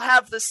it'll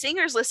have the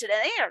singers listed, and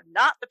they are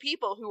not the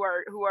people who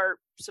are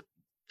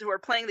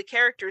playing the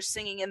characters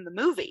singing in the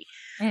movie.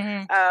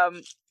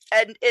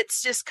 And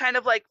it's just kind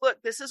of like,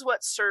 look, this is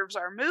what serves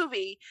our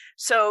movie.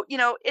 So,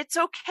 it's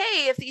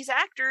okay if these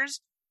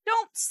actors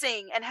don't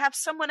sing and have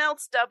someone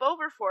else dub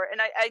over for it.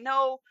 And I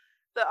know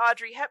the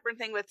Audrey Hepburn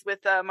thing with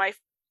my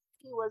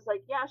was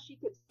like, yeah, she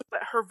could,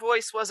 but her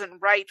voice wasn't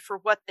right for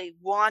what they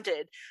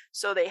wanted.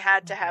 So they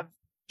had to have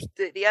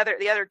the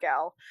other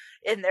gal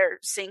in there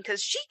sing,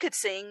 because she could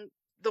sing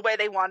the way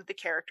they wanted the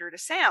character to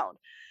sound.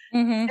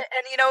 And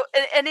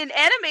in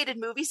animated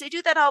movies, they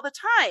do that all the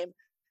time.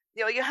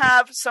 You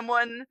have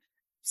someone,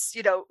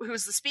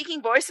 who's the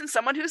speaking voice and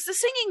someone who's the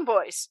singing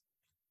voice.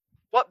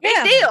 What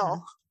big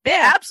deal?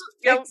 Yeah,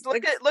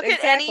 absolutely. Look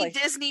at any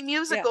Disney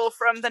musical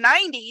from the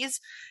 90s,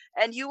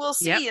 and you will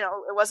see, it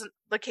wasn't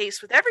the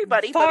case with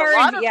everybody, but a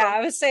lot of them.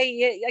 I would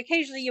say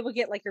occasionally you will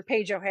get like your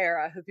Paige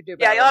O'Hara who could do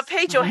both. Yeah, you'll have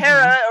Paige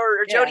O'Hara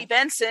or Jodie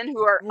Benson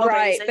who are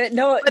amazing. But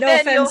no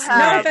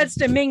offense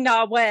to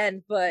Ming-Na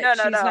Wen, but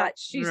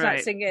she's not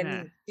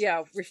singing,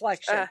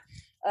 Reflection.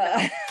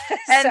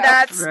 And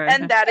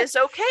that is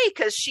okay,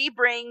 because she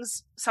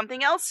brings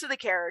something else to the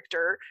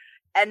character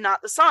and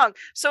not the song.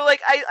 So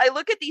like I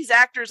look at these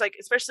actors, like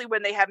especially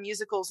when they have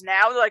musicals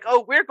now, they're like,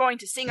 oh, we're going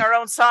to sing our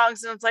own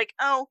songs, and it's like,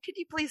 oh, could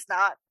you please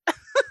not?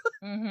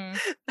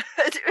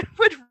 It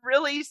would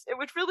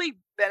really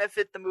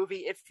benefit the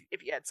movie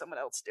if you had someone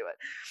else do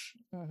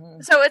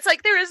it. So it's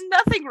like there is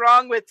nothing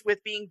wrong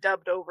with being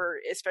dubbed over,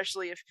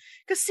 especially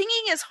because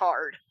singing is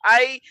hard.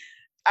 I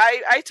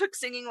took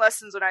singing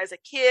lessons when I was a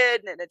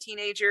kid and a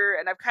teenager,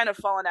 and I've kind of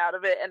fallen out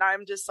of it, and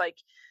I'm just like,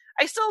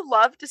 I still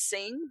love to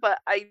sing, but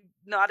I'm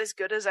not as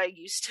good as I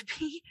used to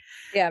be.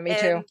 Yeah, me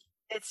too.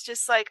 It's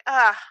just like,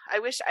 I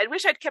wish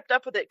I'd kept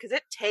up with it, because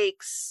it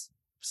takes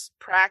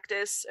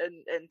practice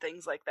and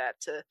things like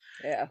that to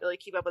really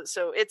keep up with it.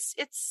 So it's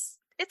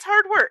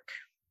hard work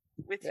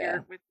with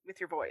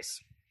your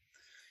voice.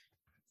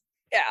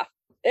 Yeah.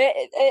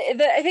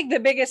 I think the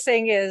biggest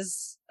thing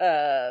is,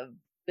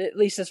 at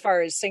least as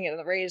far as Singing in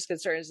the Rain is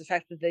concerned, is the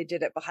fact that they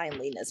did it behind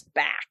Lena's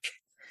back.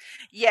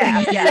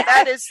 Yeah,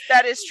 that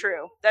is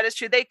true. That is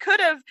true. They could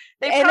have,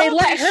 and they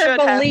let her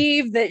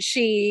believe that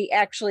she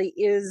actually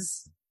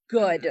is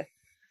good.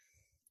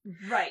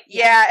 Right.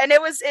 Yeah, and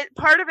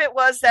part of it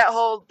was that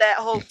whole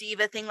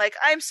diva thing, like,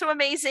 I'm so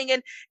amazing,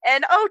 and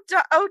oh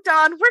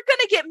Don, we're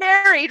gonna get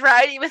married,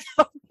 right? Even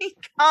though he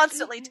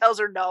constantly tells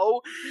her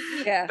no.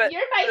 Yeah, but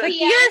you're my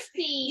fiance.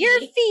 Your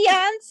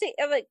fiance.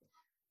 Like,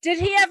 did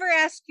he ever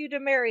ask you to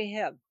marry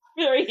him?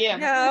 Marry him?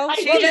 No,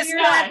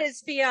 you're not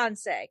his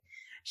fiance.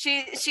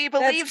 She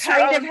believes her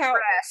own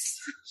press.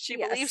 She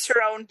believes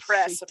her own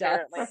press,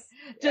 apparently.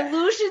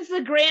 Delusions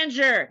the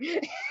grandeur.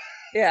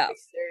 Yeah,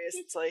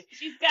 seriously,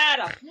 she's got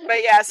them.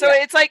 But yeah, so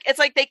it's like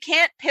they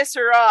can't piss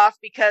her off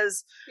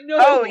because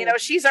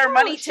she's our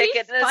money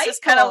ticket, and it's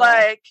just kind of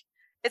like,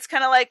 it's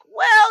kind of like,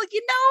 well,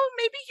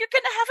 maybe you're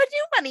going to have a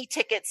new money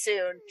ticket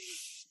soon.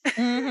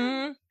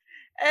 Mm-hmm.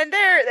 And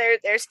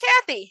there's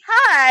Kathy.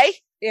 Hi.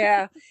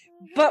 Yeah.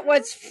 But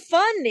what's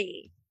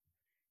funny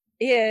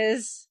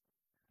is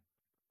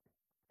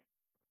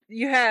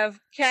you have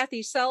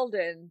Kathy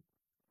Selden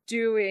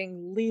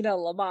doing Lena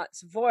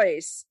Lamont's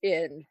voice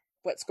in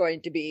what's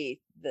going to be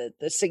the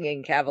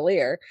Singing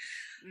Cavalier.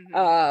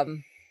 Mm-hmm.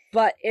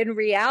 But in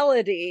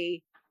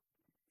reality,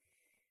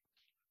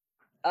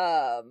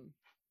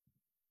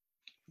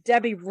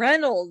 Debbie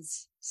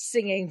Reynolds'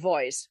 singing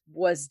voice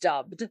was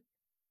dubbed.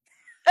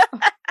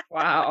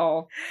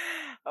 Wow.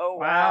 Oh,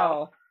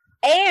 wow.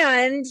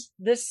 And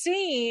the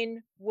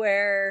scene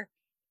where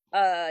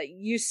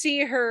you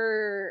see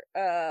her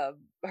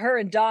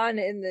and Don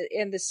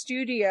in the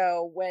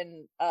studio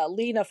when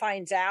Lena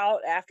finds out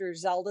after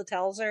Zelda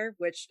tells her,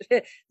 which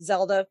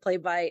Zelda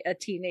played by a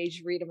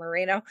teenage Rita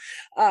Moreno.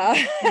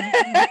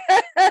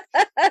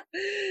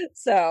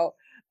 So,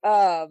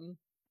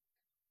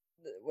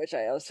 which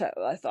I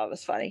thought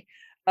was funny.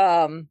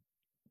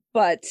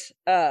 But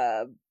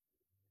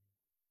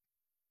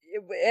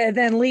and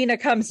then Lena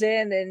comes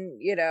in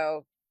and,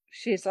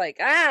 she's like,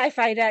 I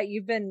find out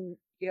you've been,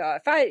 she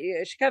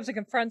comes and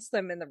confronts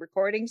them in the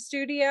recording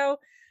studio.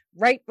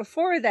 Right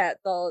before that,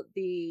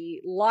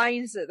 the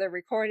lines that they're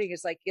recording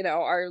is like,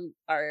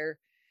 our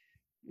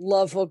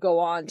love will go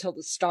on till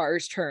the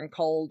stars turn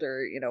cold,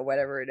 or,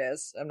 whatever it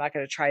is. I'm not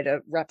going to try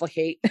to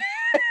replicate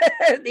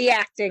the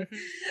acting.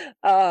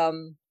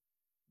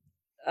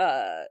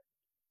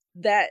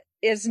 That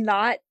is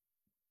not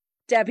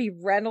Debbie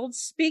Reynolds'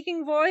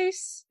 speaking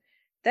voice.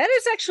 That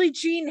is actually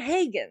Jean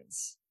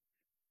Hagen's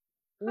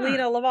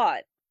Lena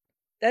Lamont.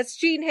 That's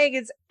Jean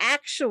Hagen's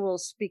actual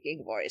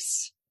speaking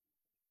voice.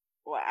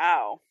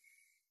 Wow.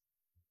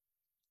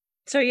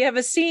 So you have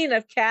a scene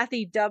of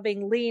Kathy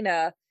dubbing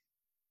Lena,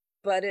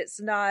 but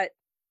it's not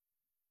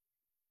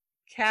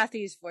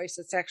Kathy's voice.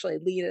 It's actually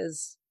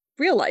Lena's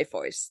real life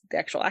voice, the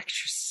actual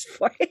actress'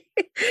 voice.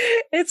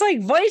 It's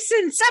like voice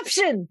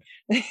inception.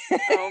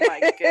 Oh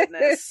my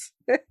goodness.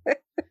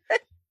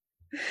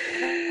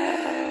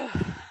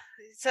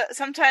 So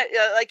sometimes,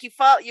 like you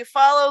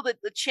follow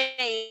the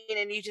chain,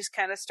 and you just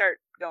kind of start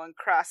going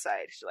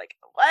cross-eyed. You're like,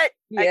 "What?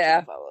 Yeah. I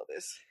can't follow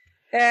this."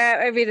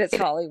 I mean, it's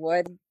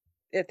Hollywood.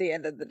 At the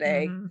end of the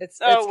day, it's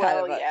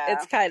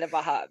kind of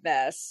a hot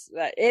mess.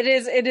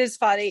 It is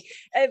funny,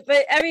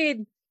 but I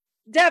mean,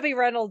 Debbie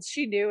Reynolds,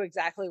 she knew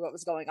exactly what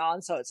was going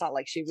on, so it's not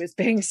like she was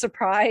being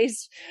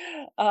surprised.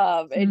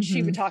 And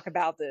she would talk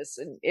about this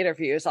in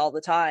interviews all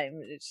the time.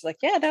 It's like,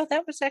 yeah, no,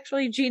 that was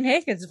actually Jean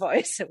Hagen's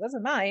voice. It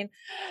wasn't mine.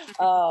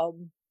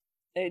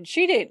 And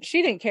she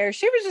didn't care.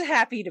 She was just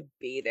happy to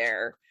be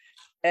there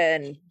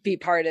and be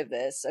part of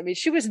this. I mean,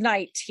 she was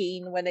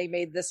 19 when they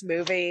made this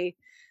movie.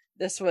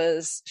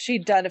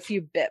 She'd done a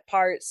few bit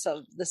parts,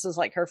 so this was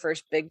like her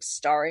first big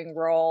starring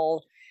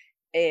role.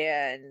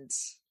 And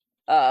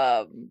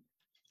her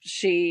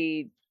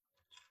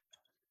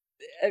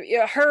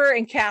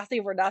and Kathy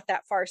were not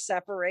that far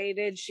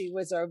separated. She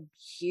was a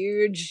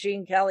huge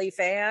Gene Kelly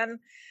fan.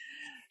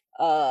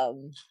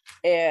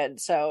 And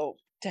so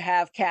to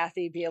have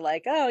Kathy be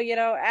like,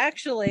 oh,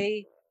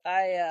 actually,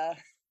 I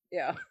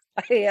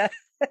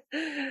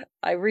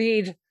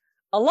read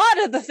a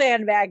lot of the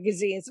fan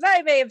magazines, and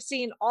I may have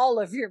seen all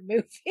of your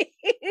movies,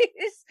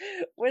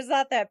 was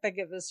not that big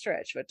of a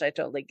stretch, which I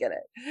totally get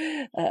it.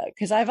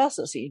 Because I've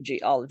also seen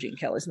all of Gene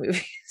Kelly's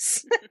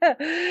movies.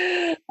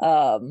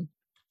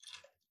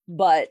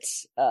 But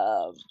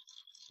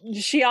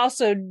she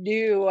also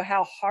knew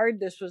how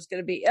hard this was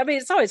going to be. I mean,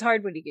 it's always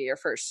hard when you get your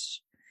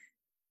first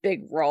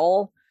big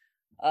role.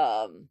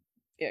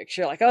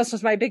 You're like, oh, this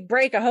was my big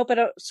break. I hope I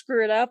don't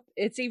screw it up.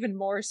 It's even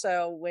more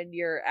so when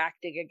you're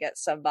acting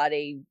against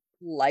somebody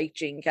like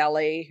Gene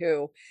Kelly,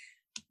 who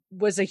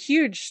was a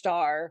huge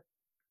star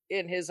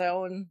in his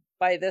own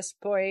by this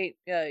point.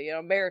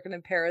 American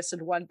in Paris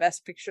had won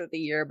Best Picture of the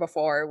year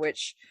before,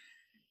 which,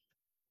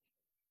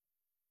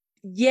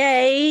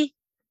 yay,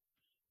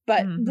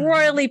 but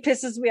royally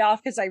pisses me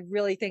off because I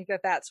really think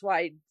that's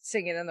why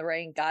Singing in the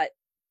Rain got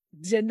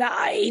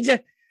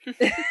denied.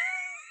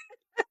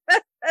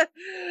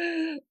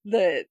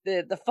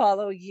 the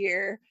following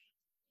year.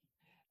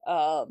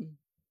 But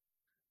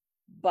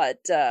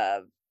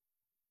the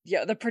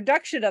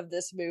production of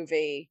this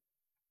movie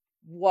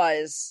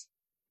was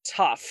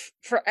tough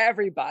for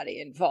everybody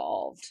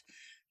involved.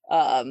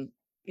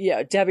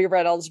 Debbie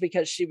Reynolds,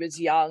 because she was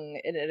young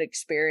and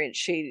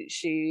inexperienced,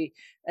 she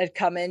had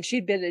come in,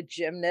 she'd been a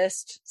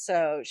gymnast,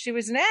 so she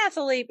was an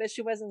athlete, but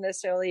she wasn't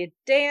necessarily a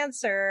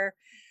dancer.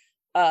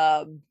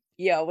 By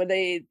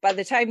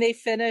the time they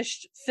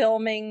finished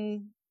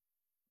filming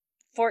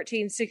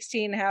 14,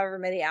 16, however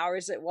many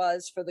hours it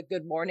was for the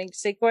Good Morning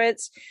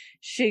sequence,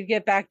 she'd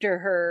get back to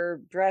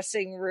her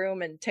dressing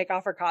room and take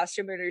off her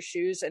costume and her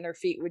shoes, and her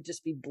feet would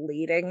just be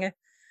bleeding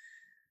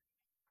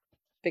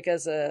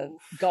because of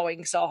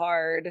going so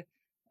hard.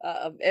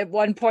 At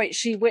one point,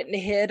 she went and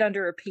hid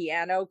under a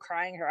piano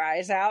crying her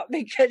eyes out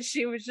because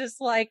she was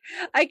just like,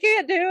 I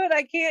can't do it.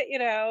 I can't,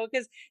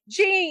 because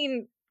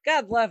Jean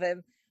God love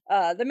him.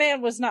 The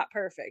man was not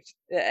perfect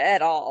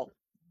at all.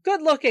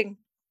 Good looking,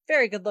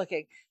 very good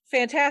looking,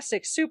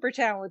 fantastic, super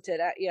talented.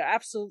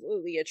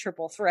 Absolutely a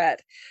triple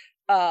threat.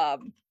 But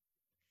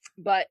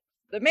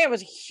the man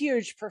was a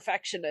huge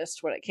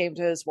perfectionist when it came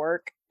to his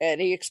work, and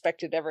he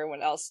expected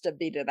everyone else to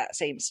be to that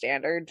same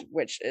standard,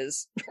 which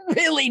is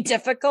really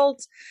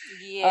difficult.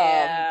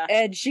 Yeah.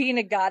 And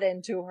Gina got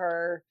into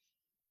her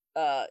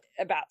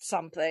about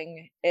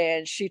something,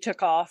 and she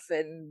took off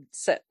and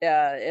set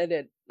in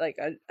a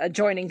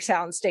adjoining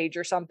soundstage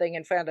or something,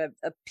 and found a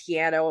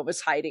piano and was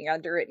hiding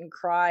under it and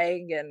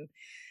crying. And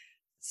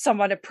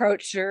someone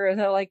approached her, and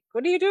they're like,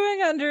 "What are you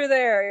doing under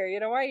there?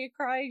 Why are you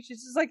crying?"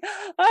 She's just like,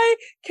 "I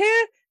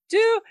can't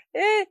do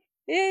it.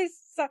 I'm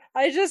so,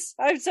 it's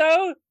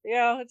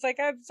like,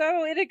 I'm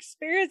so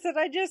inexperienced that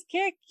I just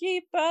can't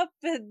keep up."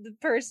 And the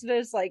person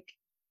is like,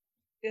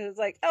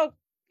 "Oh,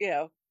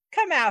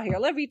 come out here.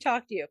 Let me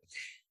talk to you."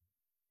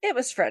 It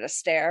was Fred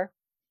Astaire.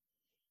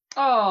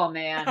 Oh,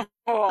 man.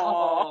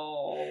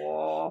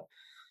 Oh.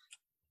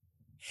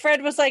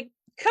 Fred was like,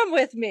 "Come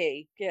with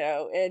me,"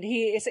 and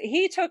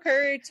he took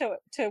her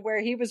to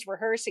where he was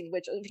rehearsing,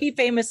 which he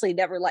famously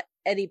never let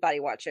anybody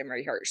watch him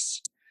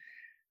rehearse.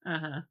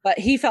 But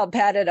he felt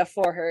bad enough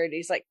for her, and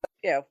he's like,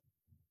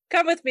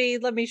 "Come with me.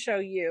 Let me show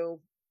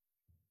you,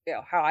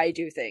 how I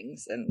do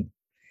things, and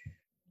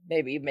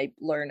maybe you may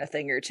learn a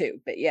thing or two."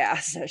 But yeah,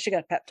 so she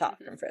got a pep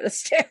talk from Fred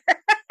Astaire.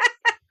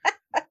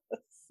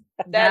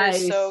 That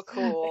is so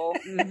cool.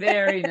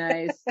 Very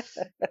nice.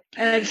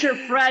 And I'm sure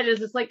Fred is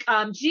just like,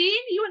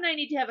 Gene, you and I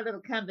need to have a little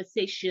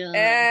conversation.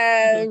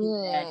 Hard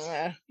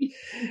to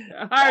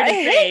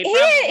say,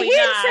 probably he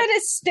not. and Fred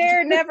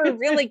Astaire never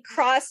really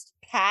crossed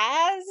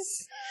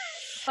paths.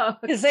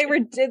 Because they were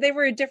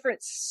a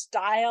different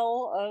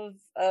style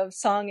of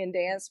song and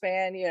dance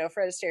band.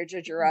 Fred Astaire,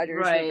 Ginger Rogers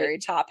were very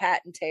top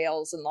hat and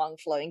tails and long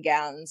flowing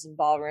gowns and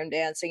ballroom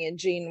dancing, and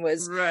Gene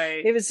was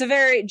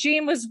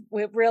Gene was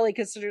really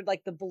considered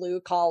like the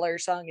blue collar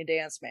song and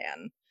dance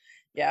man.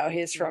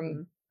 He's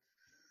from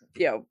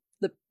the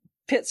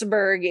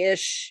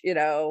Pittsburgh-ish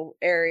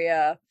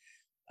area,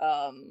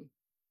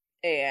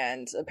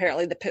 and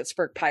apparently the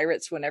Pittsburgh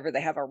Pirates, whenever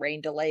they have a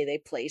rain delay, they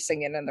play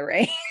Singing in the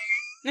Rain.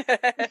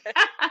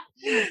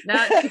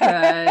 Not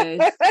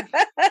good.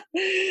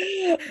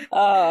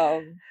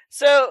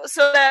 So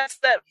that's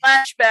that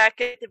flashback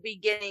at the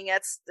beginning.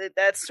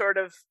 That's sort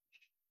of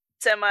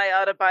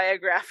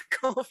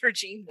semi-autobiographical for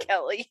Gene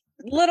Kelly.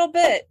 Little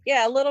bit.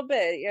 Yeah. His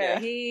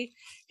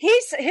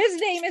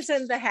name is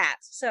in the hat,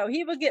 so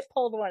he will get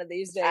pulled one of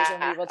these days,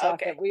 and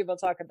we will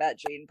talk about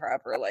Gene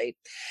properly.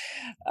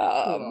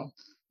 Cool.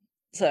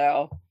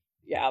 So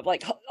yeah, I'm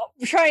like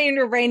trying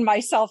to rein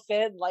myself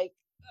in, like,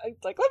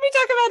 let me talk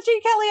about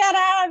Gene Kelly and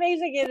how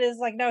amazing it is.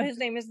 Like, no, his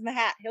name is in the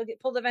hat. He'll get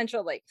pulled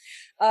eventually.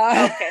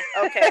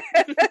 Okay.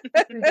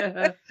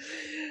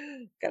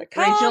 Gotta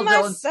call Rachel,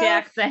 myself. don't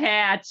stack the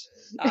hat.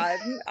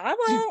 I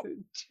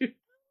won't.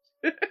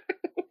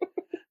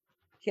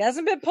 He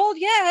hasn't been pulled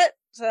yet.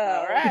 So,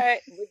 all right.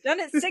 We've done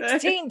it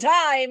 16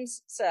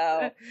 times.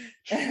 So,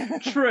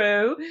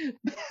 true.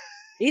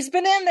 He's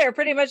been in there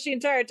pretty much the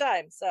entire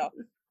time. So,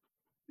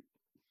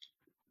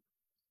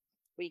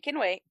 we can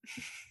wait.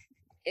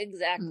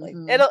 Exactly.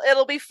 Mm-hmm.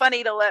 It'll be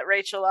funny to let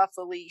Rachel off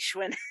the leash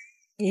when.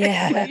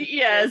 Yeah.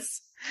 Yes.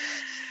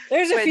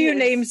 There's a few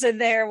names in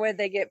there when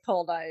they get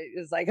pulled. I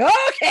was like,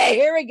 okay,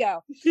 here we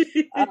go.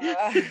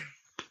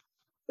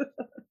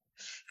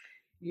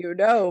 You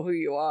know who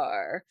you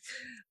are.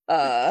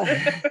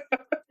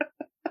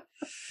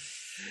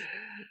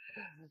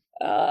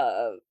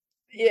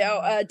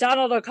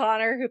 Donald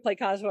O'Connor, who played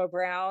Cosmo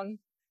Brown.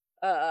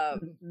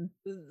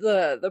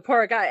 The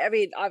poor guy, I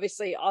mean,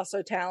 obviously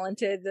also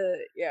talented.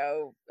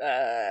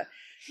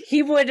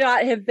 He would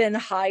not have been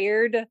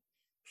hired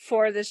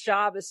for this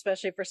job,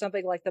 especially for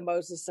something like the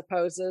Moses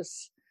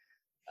Supposes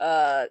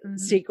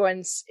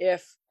sequence,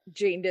 if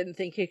Gene didn't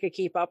think he could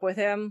keep up with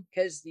him,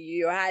 because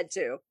you had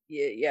to.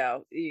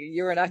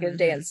 You were not going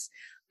to dance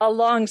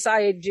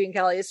alongside Gene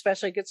Kelly,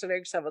 especially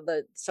considering some of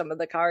the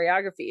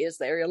choreography is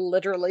they're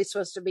literally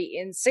supposed to be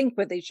in sync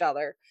with each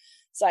other,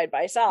 side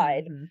by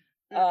side.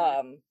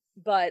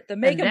 But the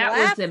make him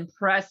laugh was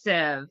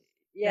impressive.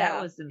 Yeah,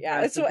 that was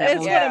impressive.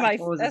 Yeah,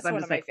 it's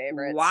one of my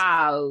favorites.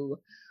 Wow.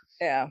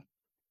 Yeah.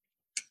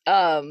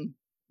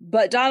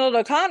 But Donald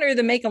O'Connor,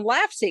 the make him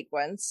laugh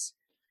sequence,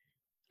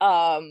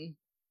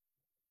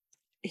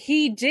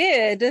 he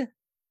did,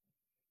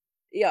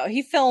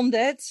 he filmed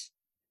it,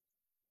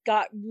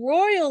 got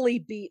royally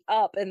beat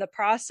up in the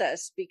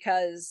process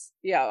because,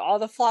 all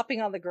the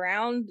flopping on the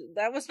ground,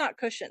 that was not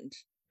cushioned.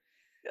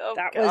 Oh,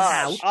 that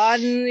gosh. was on,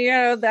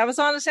 that was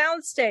on a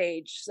sound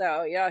stage.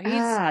 So, he's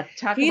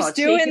about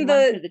doing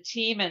the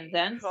team and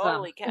then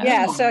holy cow.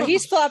 Yeah, so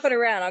he's flopping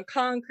around on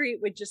concrete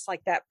with just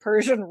like that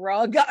Persian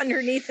rug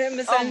underneath him,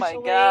 essentially. Oh my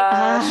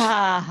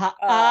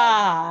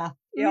gosh.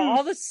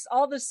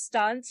 All the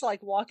stunts,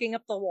 like walking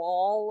up the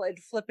wall and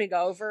flipping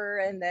over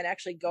and then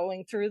actually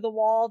going through the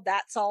wall,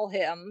 that's all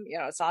him.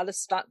 It's not a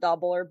stunt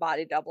double or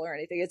body double or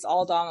anything. It's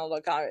all Donald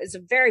O'Connor. It's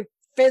a very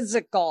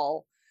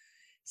physical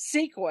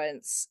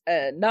sequence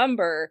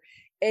number,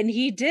 and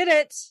he did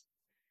it,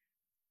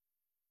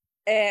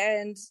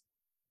 and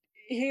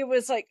he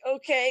was like,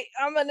 okay,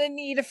 I'm gonna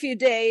need a few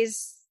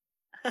days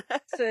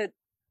to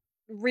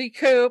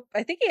recoup.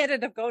 I think he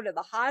ended up going to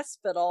the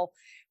hospital,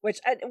 which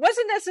it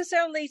wasn't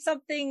necessarily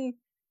something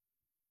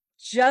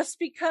just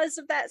because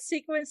of that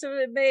sequence.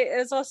 It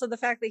was also the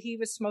fact that he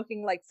was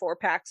smoking like 4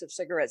 packs of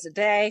cigarettes a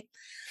day.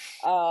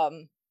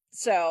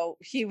 So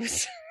he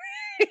was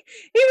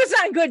he was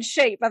not in good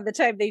shape by the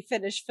time they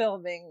finished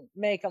filming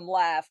Make 'Em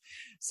Laugh.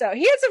 So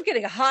he ends up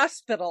getting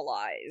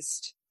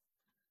hospitalized.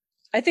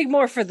 I think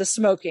more for the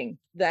smoking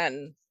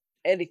than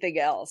anything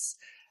else.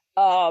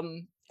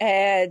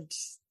 And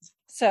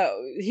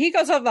so he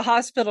goes out to the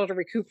hospital to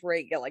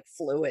recuperate, get like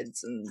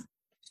fluids and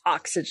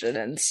oxygen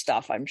and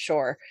stuff, I'm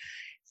sure.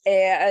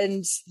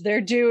 And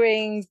they're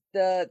doing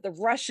the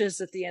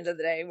rushes at the end of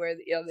the day where,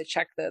 you know, they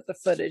check the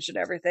footage and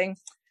everything.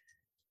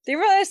 They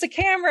realized the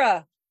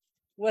camera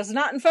was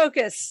not in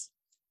focus.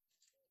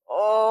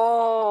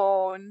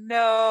 Oh,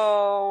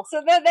 no.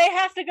 So then they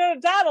have to go to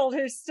Donald,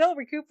 who's still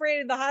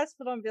recuperating in the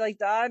hospital, and be like,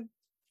 Don,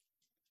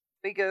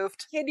 we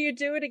goofed. Can you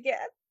do it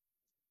again?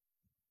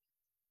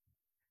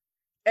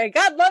 And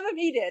God love him,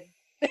 he did.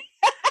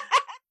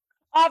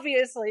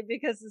 Obviously,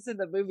 because it's in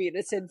the movie and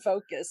it's in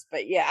focus,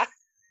 but yeah.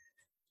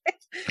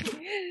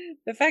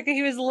 The fact that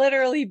he was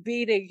literally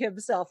beating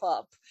himself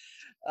up.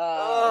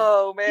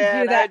 Oh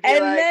man. And like,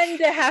 then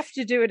to have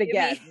to do it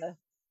again.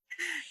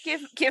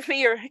 Give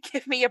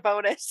me a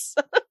bonus.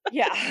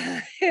 Yeah.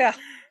 And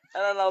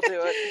then I'll do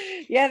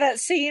it. Yeah, that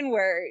scene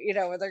where, you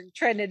know, where they're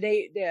trying to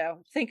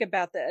think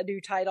about a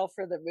new title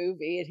for the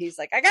movie, and he's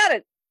like, I got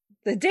it,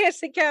 The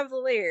Dancing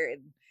Cavalier.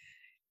 And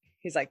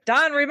he's like,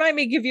 Don, remind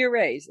me, give you a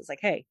raise. It's like,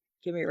 hey,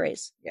 give me a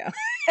raise. Yeah.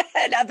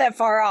 Not that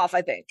far off,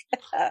 I think.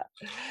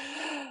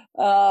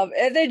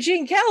 And then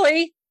Gene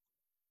Kelly,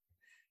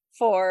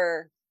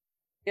 for,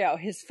 you know,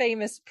 his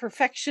famous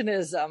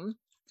perfectionism,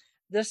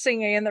 the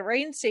singing in the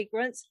rain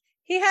sequence,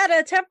 he had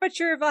a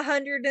temperature of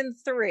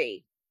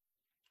 103.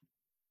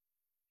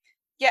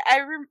 Yeah,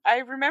 I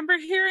remember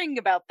hearing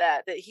about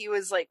that he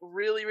was like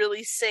really,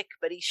 really sick,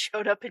 but he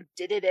showed up and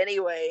did it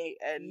anyway.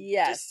 And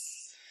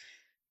yes.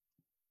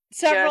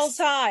 Several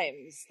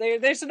times.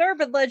 There's an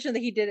urban legend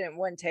that he did it in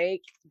one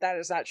take. That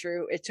is not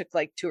true. It took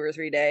like 2 or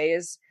 3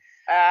 days.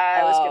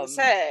 I was going to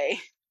say.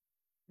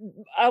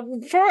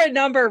 For a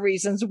number of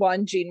reasons.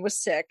 1, Gene was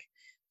sick.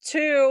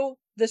 2,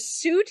 the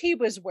suit he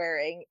was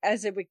wearing,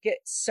 as it would get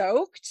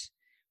soaked,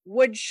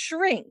 would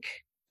shrink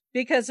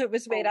because it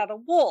was made out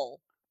of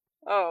wool.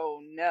 Oh,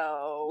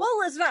 no.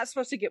 Wool is not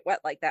supposed to get wet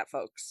like that,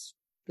 folks.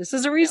 This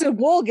is a reason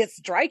wool gets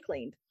dry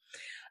cleaned.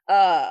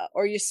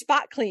 Or you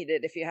spot clean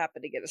it if you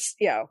happen to get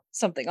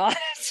something on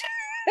it.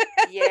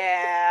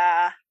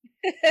 Yeah.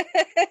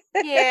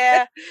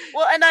 Yeah.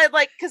 Well, and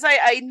because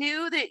I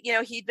knew that, you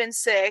know, he'd been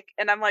sick,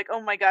 and I'm like,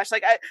 oh my gosh,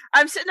 like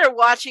I'm sitting there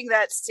watching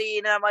that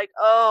scene, and I'm like,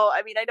 oh,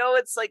 I mean, I know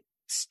it's like,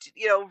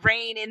 you know,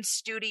 rain in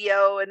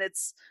studio, and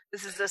this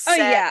is a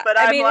set, but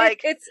I'm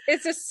like,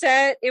 it's a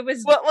set. It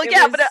was but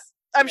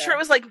I'm sure it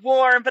was like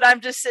warm, but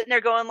I'm just sitting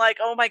there going like,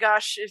 oh my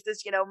gosh, is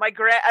this, you know,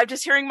 I'm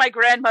just hearing my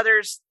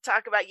grandmothers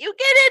talk about, you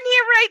get in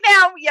here right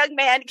now, young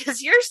man,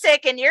 because you're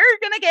sick and you're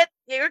gonna get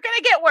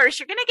worse.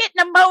 You're gonna get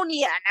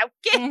pneumonia. Now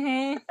get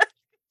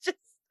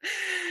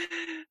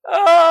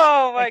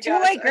oh my god. Too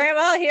late,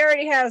 Grandma, he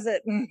already has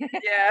it.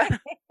 Yeah.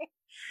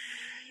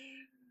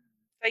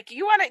 Like,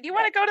 you want to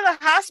go to the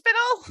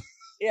hospital?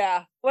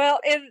 Yeah. Well,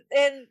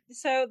 and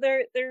so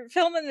they're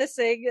filming this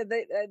thing, and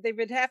they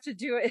would have to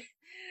do it.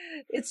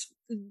 It's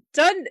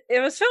done.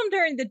 It was filmed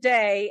during the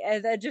day,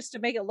 and then just to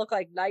make it look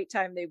like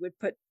nighttime, they would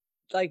put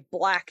like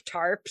black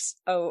tarps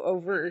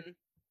over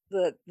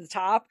the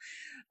top,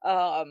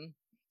 and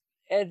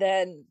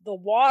then the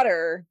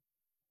water,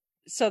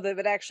 so that it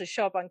would actually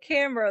show up on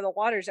camera. The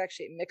water is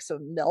actually a mix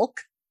of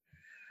milk,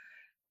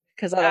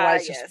 because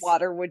otherwise, just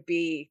water would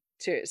be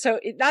too. So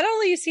not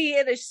only is he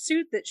in a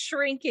suit that's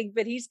shrinking,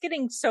 but he's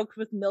getting soaked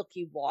with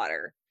milky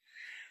water.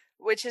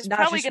 Which is not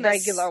probably just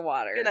regular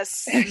water. Gonna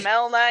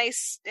smell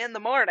nice in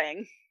the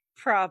morning.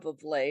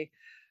 Probably.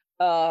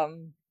 But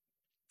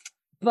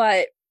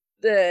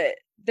they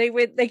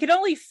could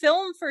only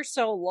film for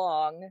so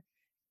long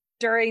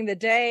during the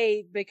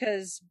day,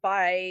 because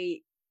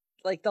by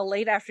like the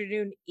late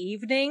afternoon,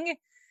 evening,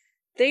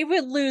 they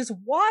would lose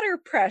water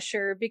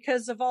pressure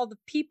because of all the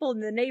people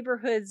in the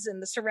neighborhoods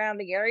and the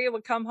surrounding area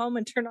would come home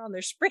and turn on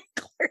their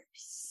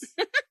sprinklers.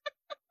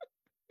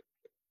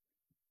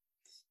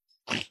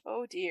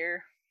 Oh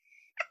dear.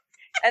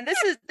 And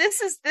this is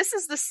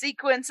the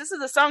sequence. This is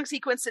the song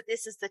sequence that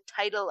this is the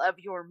title of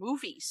your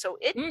movie. So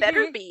it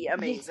better be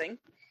amazing.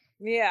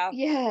 Yeah.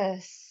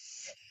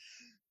 Yes.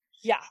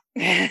 Yeah.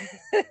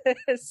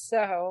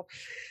 So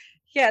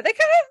yeah, there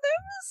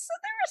were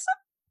some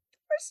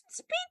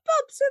speed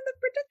bumps in the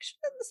production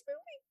of this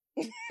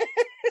movie.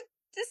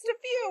 Just a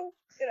few,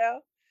 you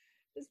know.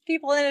 Just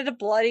people ended up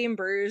bloody and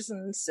bruised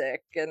and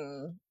sick,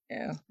 and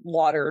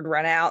water would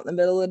run out in the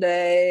middle of the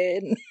day.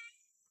 And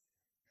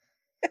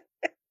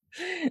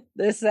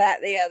this,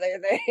 that, the other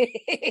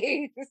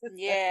thing.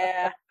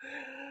 Yeah.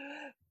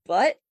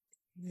 But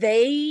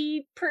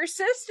they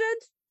persisted,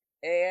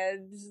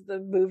 and the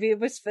movie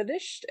was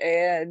finished,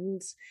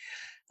 and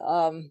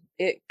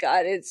it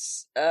got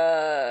its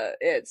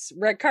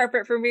red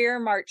carpet premiere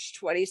March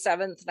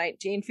 27th,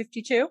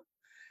 1952.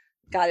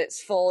 Got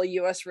its full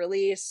US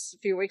release a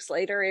few weeks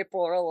later,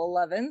 April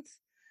 11th.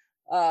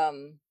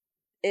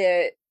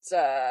 It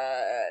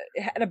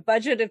had a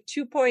budget of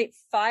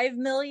 $2.5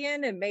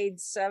 million and made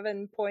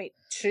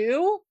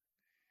 $7.2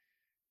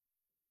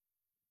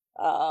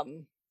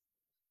 million.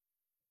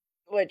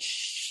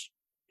 Which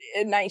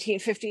in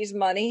 1950s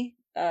money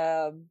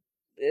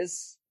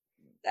that's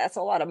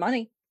a lot of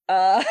money.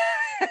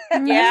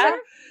 Yeah.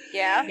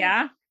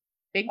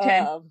 Big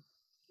time.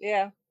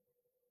 Yeah.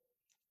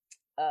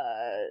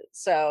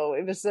 So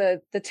it was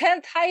the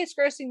 10th highest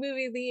grossing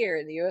movie of the year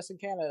in the US and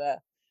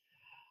Canada.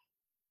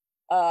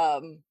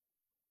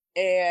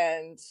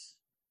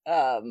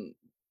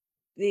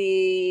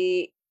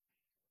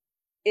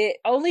 It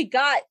only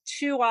got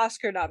 2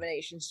 Oscar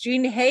nominations.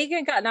 Jean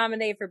Hagen got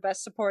nominated for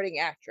Best Supporting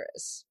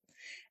Actress,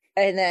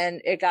 and then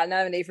it got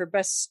nominated for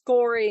Best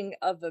Scoring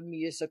of a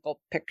Musical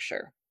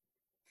Picture.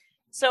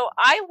 So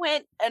I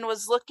went and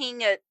was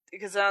looking at,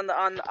 because on the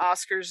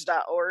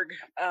Oscars.org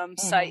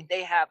site,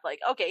 they have like,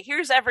 okay,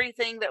 here's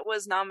everything that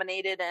was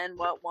nominated and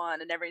what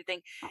won and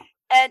everything.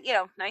 And,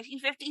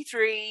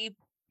 1953,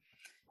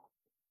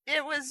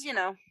 it was,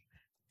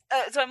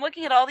 so I'm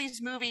looking at all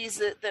these movies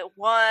that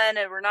won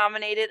and were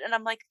nominated, and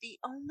I'm like, the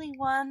only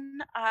one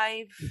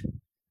I've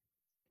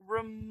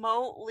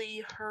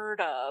remotely heard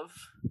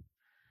of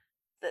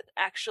that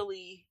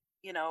actually,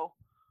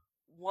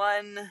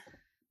 won,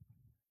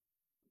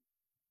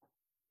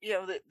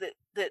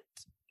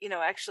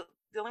 actually,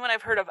 the only one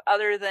I've heard of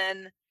other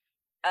than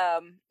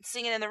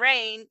Singing in the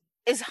Rain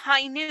is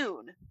High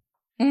Noon.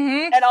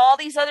 Mm-hmm. And all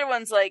these other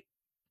ones, like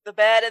The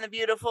Bad and the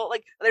Beautiful,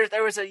 like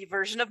there was a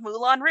version of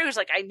Moulin Rouge.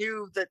 Like I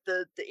knew that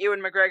the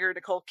Ewan McGregor,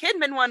 Nicole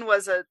Kidman one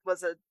was a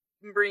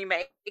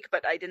remake,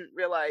 but I didn't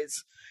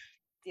realize,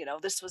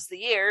 this was the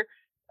year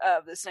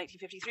of this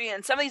 1953.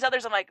 And some of these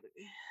others, I'm like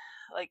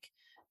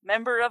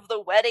Member of the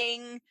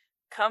Wedding,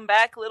 Come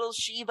Back Little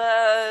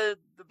Sheba,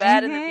 The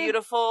Bad and the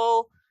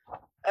Beautiful.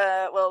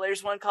 Well,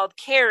 there's one called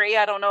Carrie.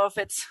 I don't know if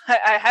it's.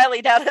 I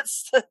highly doubt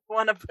it's the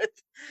one of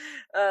it.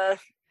 I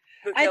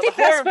think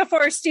that's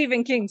before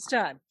Stephen King's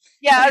time.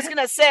 Yeah, I was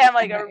gonna say, I'm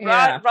like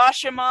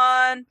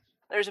Rashomon.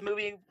 There's a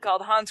movie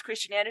called Hans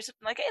Christian Andersen.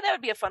 I'm like, hey, that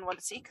would be a fun one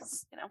to see,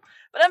 because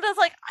But I'm just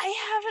like, I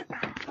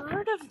haven't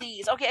heard of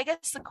these. Okay, I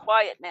guess The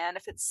Quiet Man,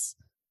 if it's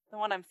the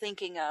one I'm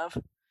thinking of,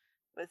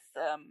 with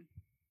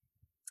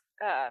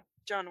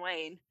John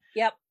Wayne.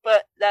 Yep.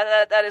 But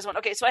that is one.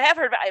 Okay, so I have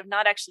heard of it. I have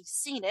not actually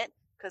seen it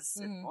because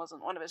it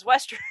wasn't one of his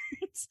westerns.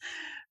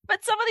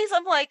 But some of these,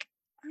 I'm like,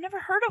 I've never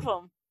heard of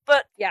them.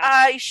 But yeah.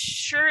 I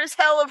sure as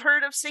hell have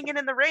heard of Singing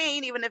in the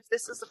Rain, even if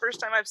this is the first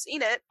time I've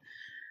seen it.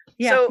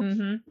 Yeah. So,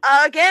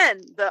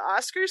 again, the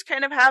Oscars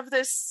kind of have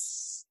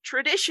this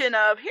tradition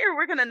of, here,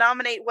 we're going to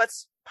nominate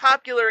what's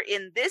popular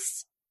in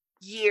this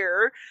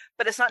year,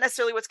 but it's not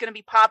necessarily what's going to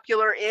be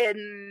popular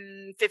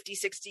in 50,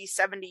 60,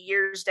 70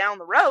 years down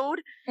the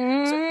road.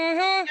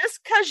 So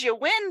just because you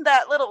win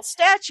that little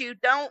statue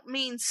don't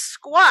mean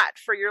squat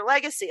for your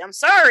legacy. I'm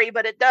sorry,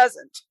 but it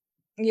doesn't.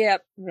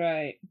 Yep.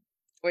 Right.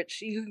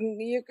 Which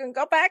you can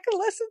go back and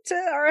listen to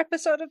our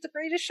episode of The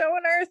Greatest Show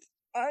on Earth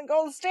on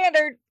Gold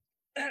Standard.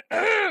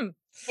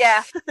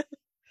 Yeah.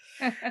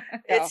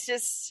 It's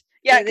just...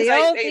 Yeah,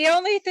 the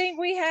only thing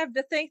we have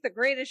to thank The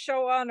Greatest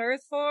Show on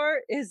Earth for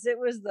is it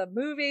was the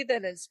movie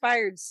that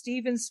inspired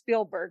Steven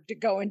Spielberg to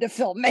go into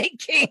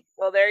filmmaking.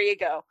 Well, there you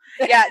go.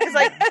 Yeah, because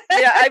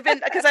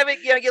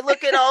you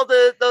look at all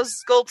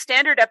those Gold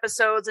Standard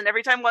episodes, and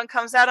every time one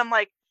comes out, I'm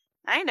like,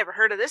 I ain't never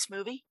heard of this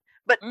movie,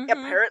 but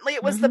apparently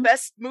it was the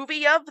best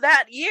movie of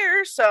that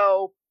year.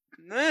 So,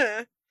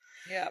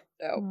 yeah,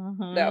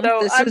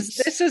 no.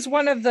 This is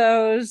one of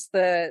those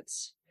that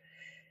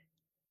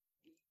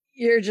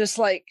you're just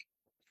like,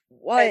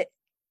 what?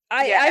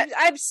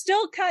 I'm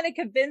still kind of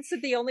convinced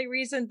that the only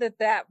reason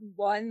that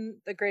won,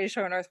 The Greatest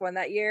Show on Earth won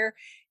that year,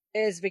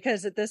 is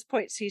because at this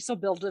point Cecil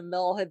B.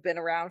 DeMille had been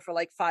around for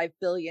like 5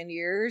 billion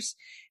years,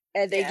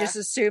 and they just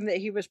assumed that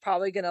he was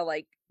probably gonna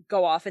like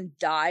go off and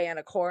die in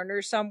a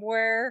corner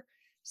somewhere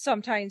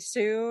sometime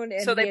soon.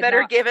 And so they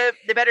better give him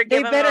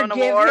an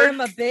award.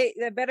 They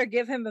better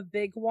give him a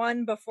big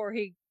one before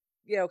he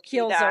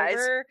keels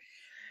over.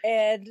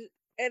 And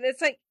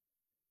it's like,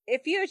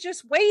 if you had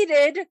just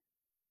waited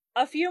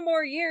a few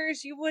more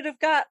years, you would have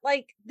got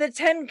like the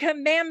 10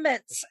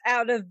 Commandments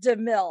out of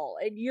DeMille,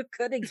 and you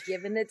could have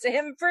given it to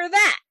him for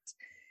that.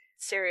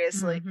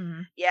 Seriously.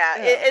 Yeah.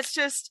 It's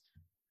just,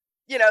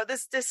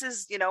 this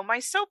is, my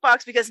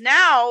soapbox, because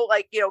now,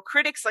 like,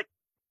 critics, like,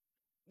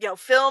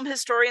 film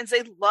historians,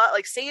 they love,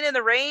 like, Singing in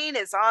the Rain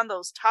is on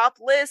those top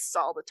lists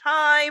all the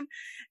time,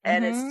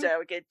 and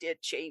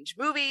it changed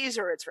movies,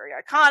 or it's very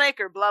iconic,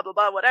 or blah blah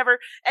blah, whatever.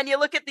 And you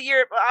look at the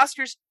year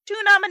Oscars, 2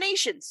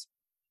 nominations.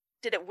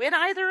 Did it win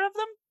either of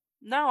them?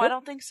 No, I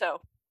don't think so.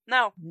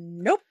 No.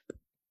 Nope.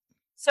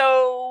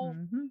 So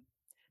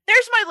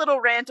there's my little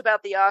rant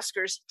about the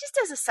Oscars, just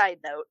as a side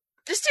note.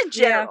 Just in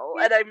general,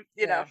 and I'm,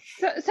 know.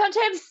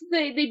 Sometimes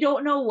they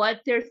don't know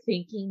what they're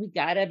thinking. We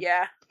gotta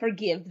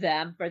forgive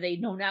them, for they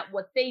know not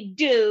what they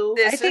do.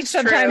 I think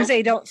sometimes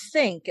they don't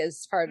think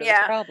is part of the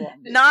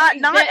problem. Not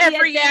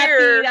every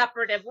year.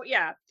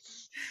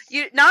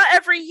 Not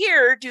every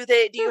year do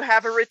you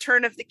have a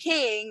Return of the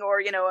King or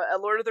a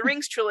Lord of the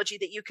Rings trilogy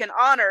that you can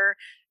honor,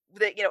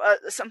 that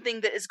something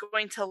that is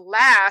going to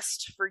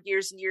last for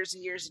years and years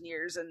and years and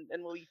years, and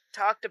we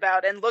talked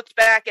about and looked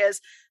back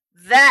as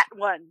that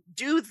one.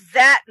 Do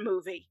that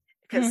movie,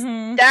 because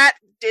that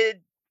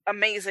did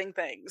amazing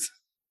things.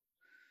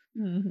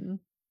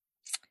 Some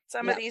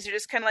of these are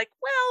just kind of like,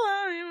 well,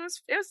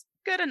 it was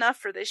good enough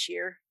for this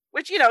year,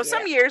 which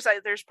some years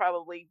there's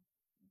probably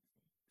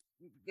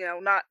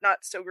not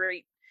so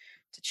great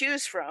to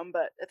choose from,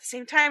 but at the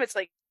same time it's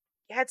like,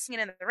 you had Singing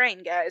in the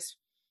Rain, guys.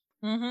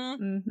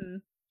 Yep.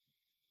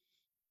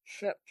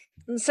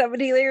 And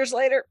 70 years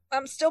later,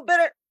 I'm still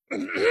bitter.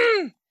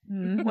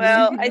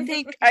 Well, I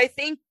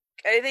think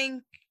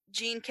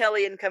Gene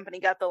Kelly and company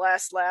got the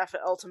last laugh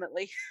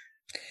ultimately.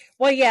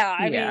 Well, yeah,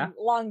 I mean,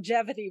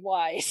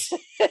 longevity-wise.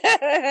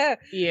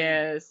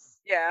 Yes.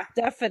 Yeah.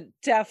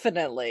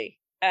 Definitely.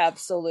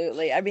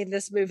 Absolutely. I mean,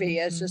 this movie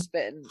has just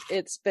been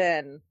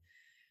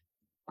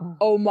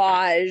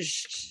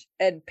homaged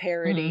and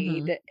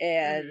parodied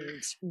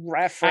and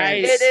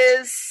referenced. It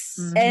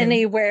is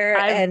anywhere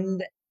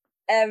and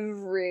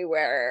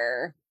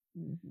everywhere.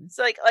 It's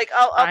like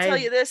I'll tell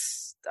you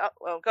this.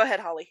 Well, go ahead,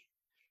 Holly.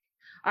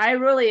 I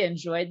really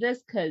enjoyed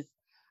this because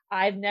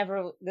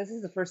this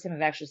is the first time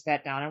I've actually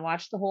sat down and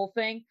watched the whole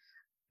thing.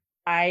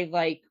 I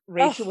like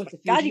Rachel with the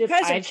Fugitive. God, you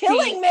guys are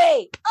killing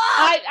me.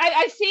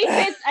 I've seen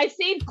bits, I've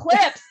seen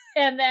clips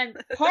and then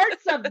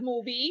parts of the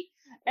movie,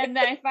 and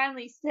then I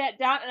finally sat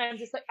down and I'm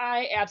just like,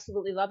 I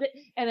absolutely loved it.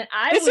 And then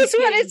this is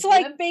what it's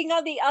like being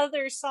on the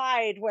other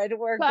side when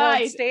we're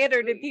gold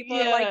standard and people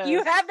are like,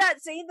 you have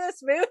not seen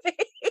this movie.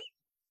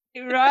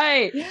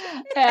 Right.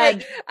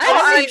 And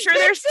I'm sure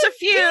there's a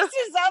few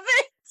pieces of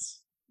it.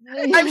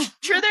 I'm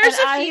sure there's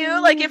a few,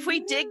 like if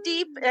we dig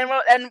deep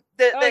and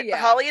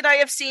Holly and I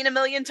have seen a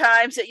million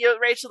times that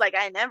Rachel's like,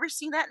 I never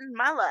seen that in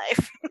my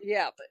life.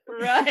 Yeah.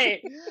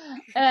 Right.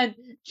 and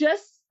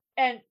just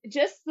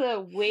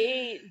the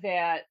way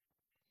that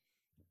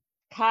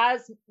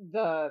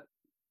Cosmo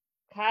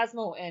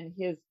and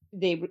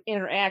they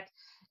interact,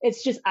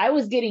 it's just, I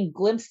was getting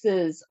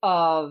glimpses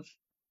of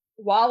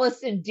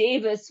Wallace and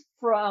Davis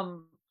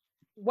from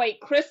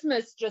White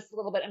Christmas just a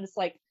little bit. I'm just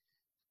like,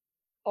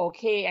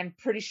 okay, I'm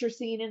pretty sure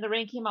Singing in the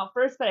Rain came out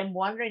first, but I'm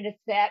wondering if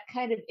that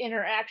kind of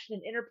interaction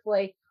and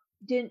interplay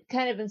didn't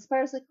kind of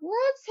inspire us. Like,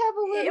 let's have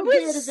a little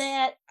bit of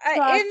that.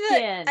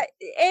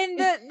 In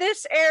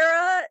this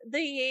era,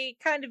 the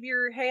kind of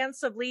your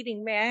handsome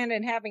leading man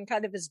and having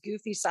kind of his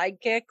goofy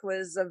sidekick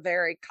was a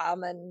very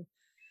common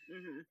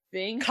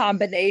thing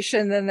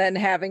combination, and then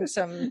having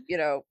some,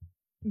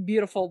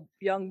 beautiful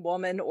young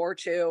woman or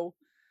two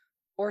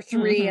or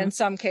three in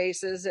some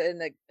cases.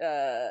 And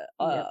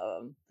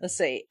let's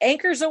see,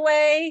 Anchors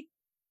Away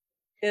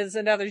is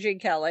another Gene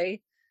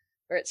Kelly,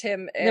 where it's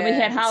him and then we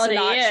had Holiday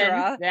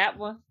Sinatra. Inn. That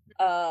one,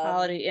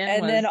 Holiday Inn,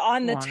 and then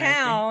On the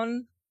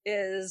Town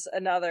is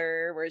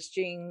another where it's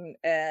Gene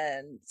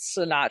and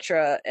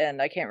Sinatra,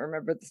 and I can't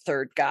remember the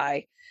third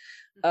guy.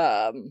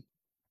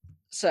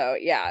 So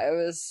yeah, it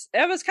was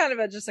kind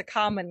of just a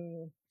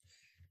common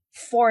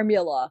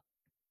formula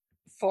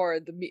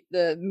for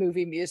the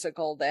movie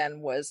musical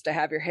then, was to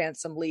have your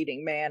handsome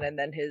leading man and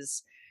then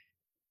his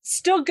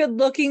still good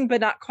looking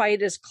but not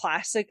quite as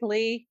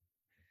classically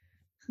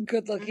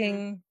good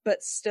looking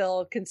but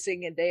still can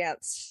sing and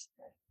dance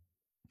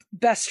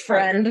best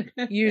friend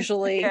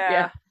usually.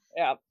 Yeah.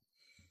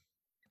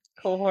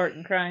 Cohort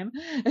in crime.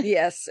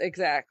 Yes,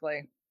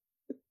 exactly.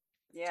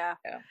 Yeah.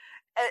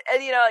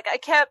 And like I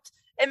kept,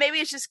 and maybe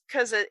it's just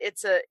because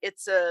it's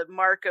a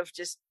mark of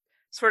just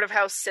sort of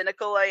how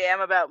cynical I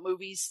am about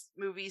movies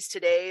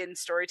today and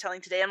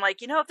storytelling today. I'm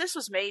like, if this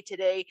was made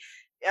today,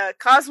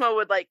 Cosmo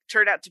would like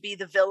turn out to be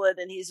the villain,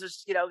 and he's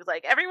just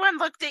like, everyone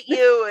looked at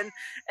you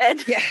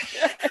and yeah.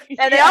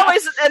 and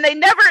they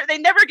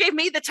never gave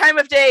me the time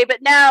of day,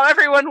 but now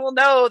everyone will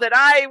know that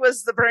I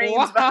was the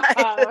brains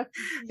behind.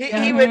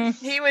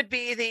 He would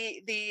be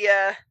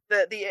the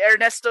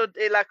Ernesto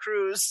de la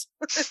Cruz.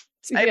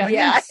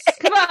 Yes.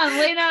 Come on,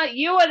 Lena,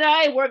 you and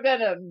I, we're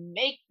gonna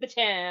make the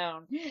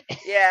town.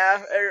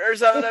 Yeah, or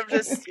something. I'm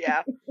just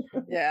yeah.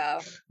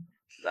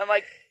 I'm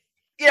like,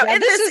 in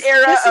this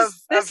era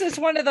this is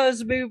one of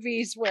those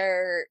movies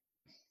where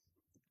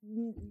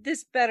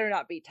this better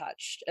not be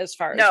touched as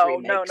far as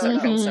remakes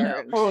are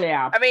concerned. Oh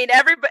yeah. I mean,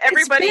 everybody.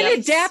 It's been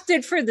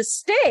adapted for the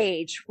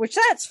stage, which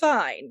that's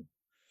fine.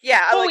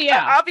 Yeah.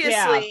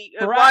 Obviously,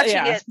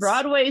 watching it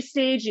Broadway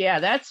stage. Yeah,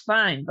 that's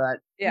fine. But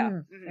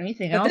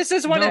anything else? But this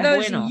is one of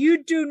those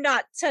you do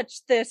not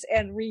touch this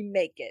and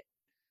remake it.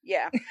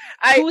 Yeah,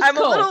 I'm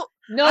a little.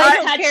 No,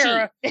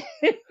 I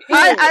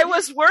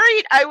was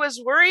worried.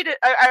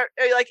 I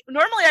like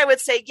normally I would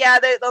say, yeah,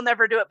 they'll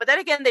never do it, but then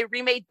again, they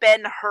remade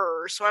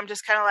Ben-Hur, so I'm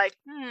just kind of like,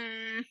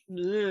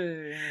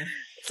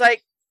 It's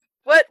like,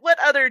 what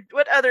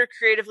other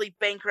creatively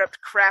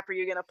bankrupt crap are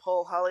you gonna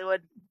pull,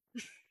 Hollywood?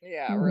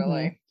 Yeah,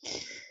 really.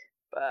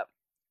 But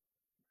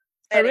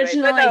anyway,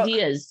 original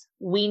ideas,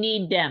 we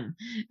need them.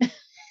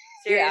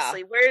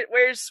 Seriously,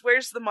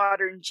 where's the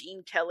modern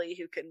Gene Kelly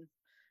who can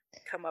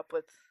come up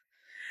with?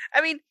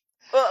 I mean,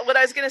 well, what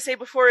I was going to say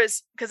before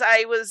is because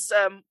I was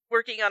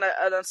working on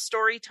a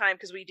story time,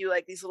 because we do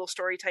like these little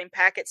story time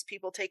packets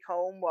people take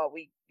home while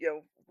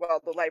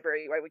the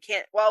library, we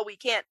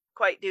can't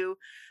quite do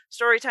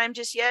story time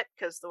just yet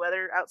because the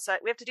weather outside,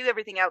 we have to do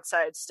everything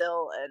outside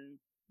still, and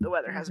the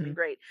weather hasn't been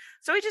great.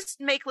 So we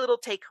just make little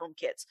take home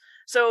kits.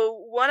 So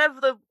one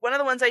of the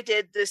ones I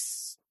did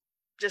this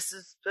just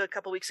a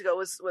couple weeks ago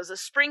was a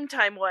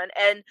springtime one,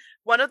 and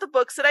one of the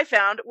books that I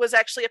found was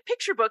actually a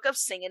picture book of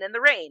Singing in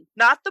the Rain,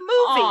 not the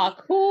movie. Oh,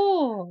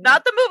 cool!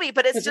 Not the movie,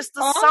 but it's just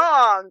the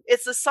song.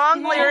 It's the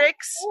song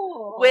lyrics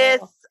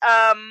with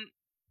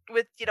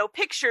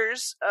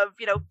pictures of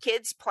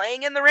kids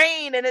playing in the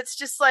rain, and it's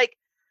just like,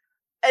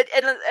 and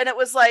it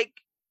was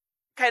like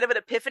kind of an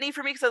epiphany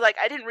for me because I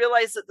didn't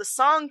realize that the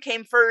song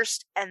came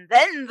first and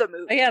then the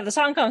movie. Oh, yeah, the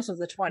song comes from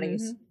the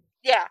 20s. Mm-hmm.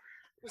 Yeah.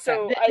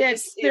 So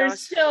there's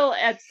still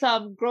at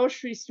some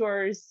grocery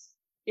stores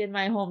in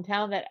my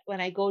hometown that when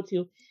I go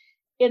to,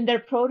 in their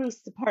produce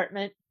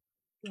department,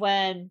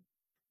 when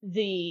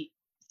the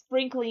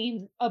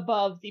sprinkling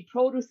above the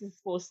produce is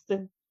supposed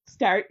to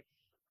start,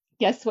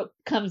 guess what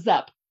comes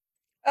up?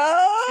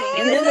 Oh,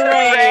 Singing in the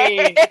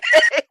Rain.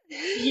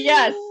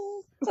 Yes.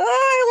 Oh,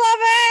 I love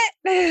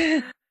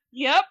it.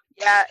 Yep.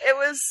 Yeah, it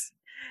was.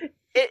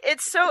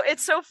 It's so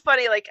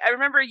funny. Like, I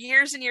remember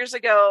years and years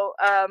ago,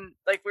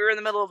 like we were in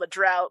the middle of a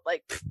drought.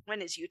 Like,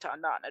 when is Utah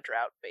not in a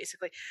drought,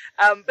 basically?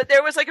 But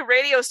there was like a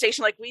radio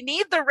station, like, we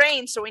need the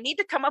rain, so we need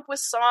to come up with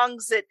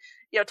songs that,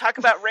 talk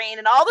about rain.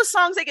 And all the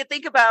songs I could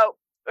think of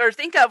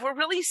were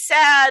really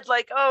sad.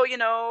 Like,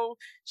 oh,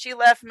 she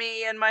left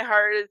me and my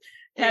heart,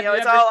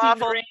 it's all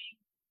awful.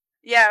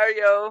 Yeah,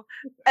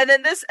 and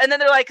then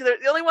they're like,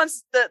 the only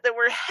ones that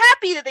were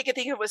happy that they could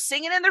think of was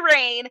Singing in the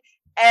Rain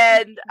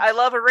and I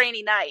Love a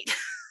Rainy Night.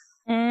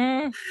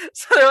 So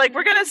they're like,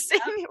 we're gonna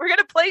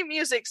play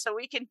music so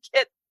we can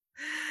get.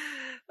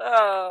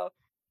 Yeah,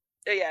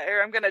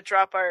 here, I'm gonna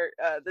drop our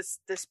this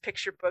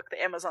picture book,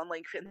 the Amazon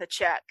link, in the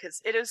chat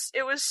because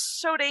it was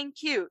so dang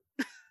cute.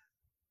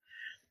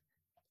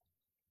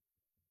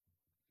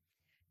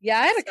 Yeah,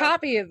 I had a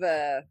copy of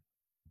it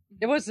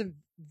wasn't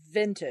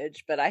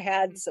vintage, but I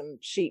had some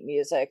sheet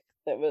music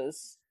that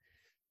was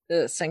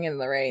Singing in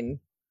the Rain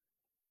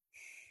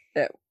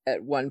at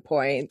one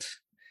point.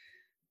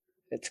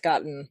 It's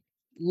gotten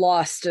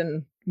lost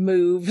in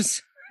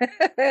moves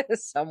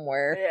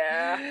somewhere.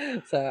 Yeah.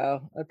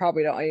 So I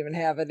probably don't even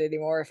have it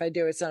anymore. If I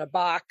do, it's in a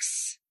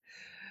box.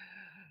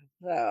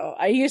 So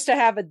I used to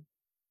have a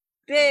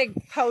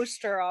big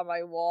poster on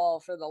my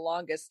wall for the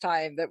longest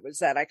time that was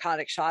that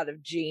iconic shot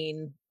of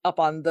Gene up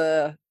on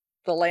the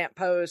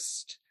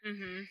lamppost.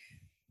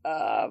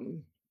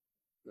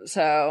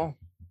 So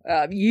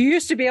you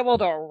used to be able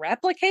to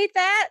replicate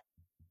that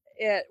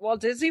at Walt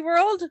Disney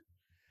World.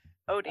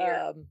 Oh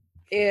dear.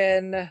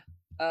 In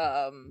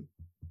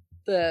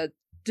the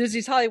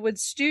Disney's Hollywood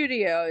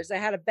Studios, they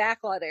had a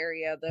backlot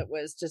area that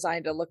was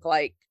designed to look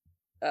like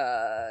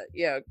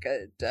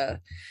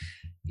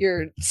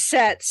your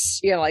sets,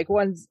 like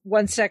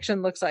one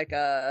section looks like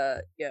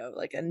a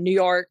New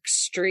York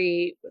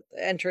street with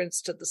the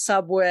entrance to the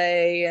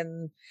subway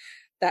and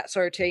that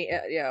sort of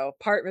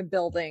apartment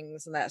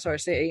buildings and that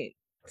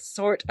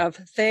sort of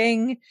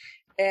thing.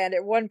 And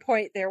at one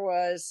point there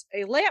was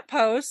a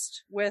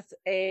lamppost with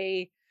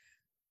a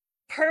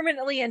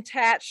permanently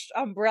attached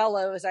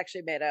umbrella. It was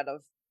actually made out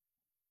of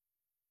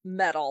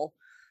metal,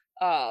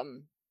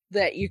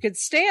 that you could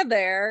stand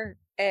there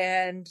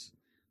and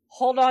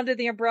hold on to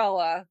the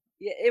umbrella.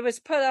 It was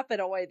put up in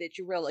a way that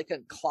you really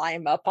couldn't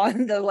climb up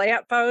on the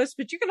lamppost,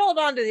 but you could hold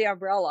on to the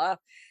umbrella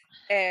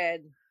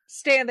and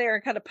stand there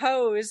and kind of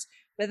pose.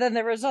 But then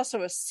there was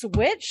also a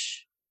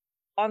switch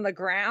on the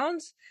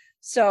ground.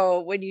 So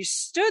when you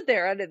stood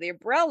there under the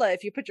umbrella,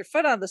 if you put your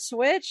foot on the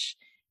switch,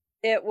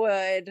 it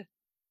would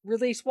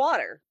release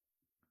water.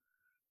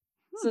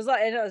 So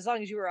as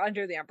long as you were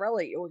under the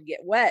umbrella, you wouldn't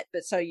get wet.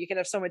 But so you could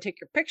have someone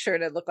take your picture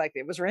and it looked like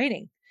it was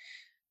raining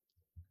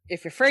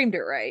if you framed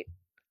it right.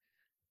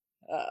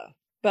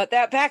 But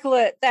that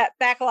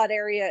backlot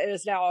area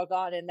is now all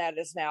gone, and that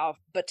is now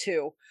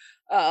Batuu.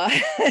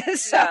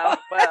 So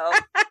well.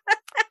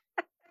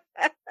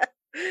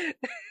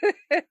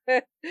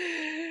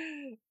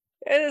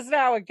 It is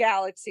now a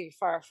galaxy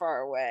far,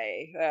 far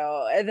away.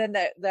 And then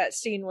that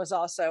scene was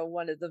also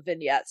one of the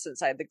vignettes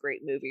inside the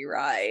Great Movie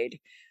Ride,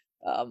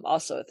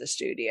 also at the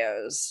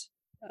studios,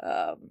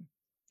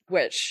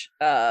 which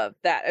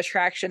that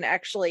attraction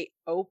actually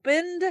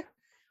opened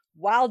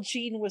while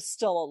Gene was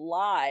still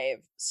alive.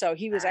 So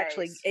he was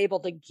actually able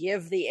to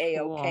give the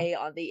A-OK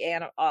on the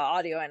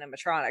audio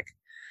animatronic.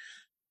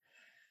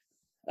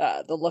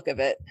 The look of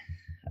it.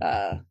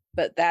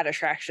 But that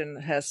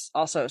attraction has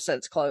also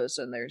since closed,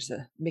 and there's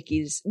a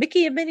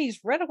Mickey and Minnie's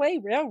Runaway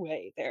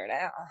Railway there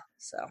now.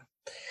 So,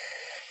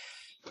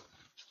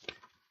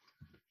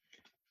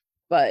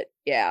 but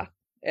yeah,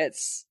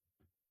 it's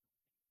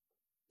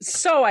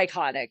so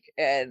iconic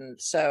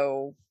and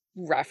so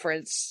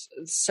referenced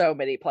so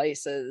many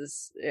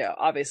places. You know,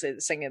 obviously the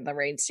Singing in the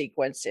Rain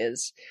sequence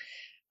is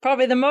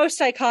probably the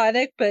most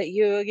iconic, but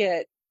you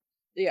get,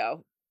 you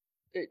know,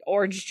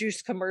 orange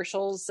juice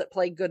commercials that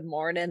play Good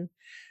Morning.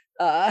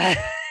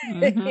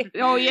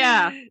 Oh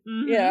yeah.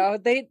 You know,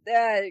 they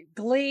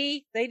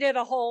Glee, they did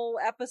a whole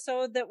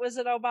episode that was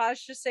an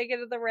homage to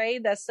Singing in the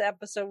Rain. That's the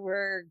episode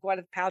where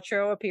Gwyneth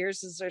Paltrow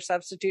appears as their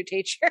substitute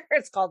teacher.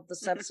 It's called The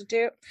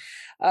Substitute.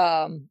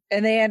 And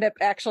they end up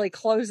actually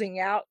closing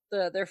out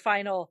their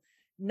final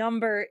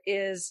number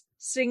is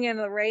Singing in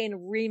the Rain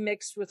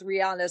remixed with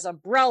Rihanna's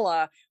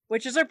Umbrella,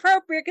 which is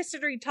appropriate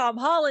considering Tom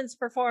Holland's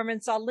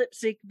performance on Lip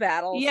Sync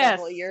Battle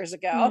several years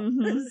ago.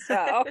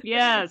 So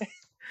yes.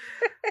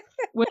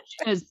 Which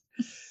is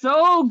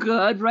so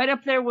good, right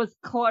up there with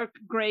Clark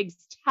Gregg's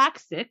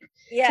Toxic.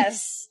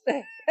 Yes.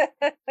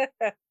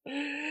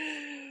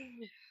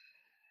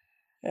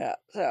 Yeah,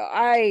 so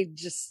I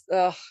just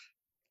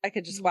I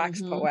could just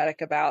wax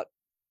poetic about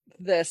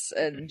this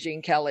and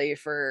Gene Kelly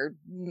for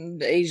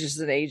ages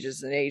and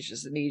ages and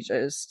ages and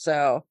ages.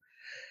 So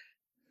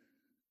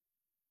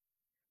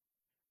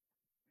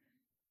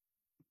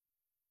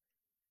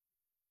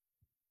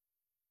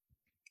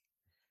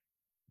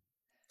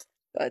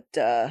but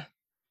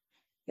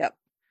yep,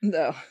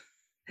 no.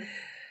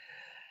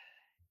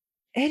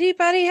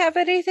 Anybody have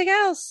anything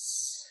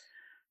else?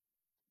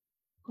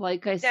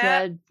 Like I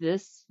said,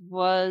 this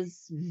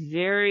was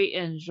very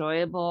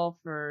enjoyable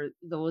for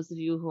those of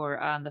you who are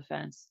on the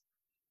fence.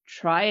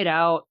 Try it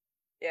out.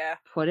 Yeah.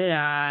 Put it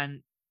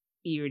on.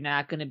 You're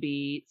not going to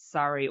be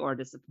sorry or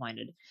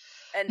disappointed.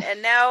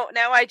 And now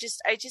I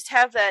just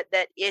have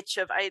that itch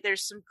of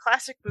there's some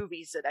classic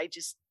movies that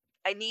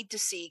I need to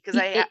see because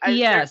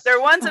yes.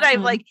 They're ones that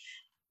I've like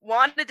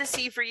wanted to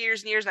see for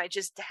years and years, and I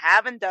just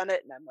haven't done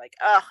it. And I'm like,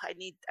 I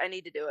need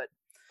to do it.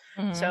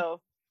 Mm-hmm. So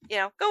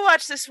go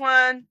watch this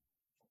one.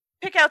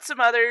 Pick out some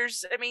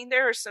others. I mean,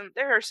 there are some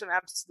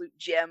absolute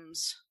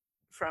gems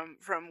from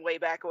way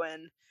back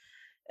when,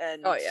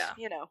 and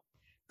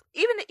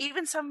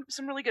even some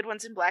really good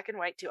ones in black and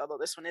white too. Although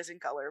this one is in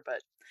color,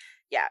 but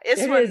yeah, it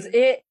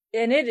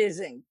is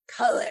in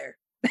color.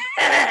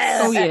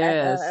 Oh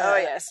yes, oh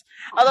yes.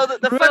 Although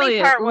the funny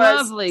part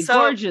was lovely,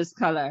 gorgeous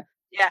color.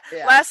 Yeah.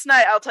 Last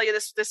night, I'll tell you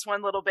this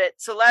one little bit.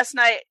 So last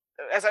night,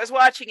 as I was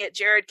watching it,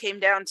 Jared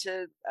came down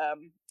to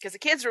because the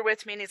kids were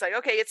with me, and he's like,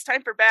 "Okay, it's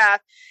time for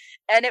bath,"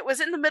 and it was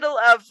in the middle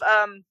of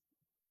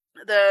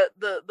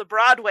the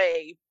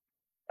Broadway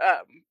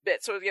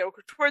bit, so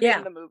toward the end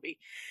of the movie,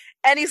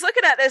 and he's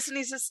looking at this, and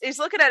he's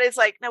looking at it. It's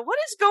like, now what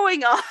is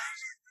going on?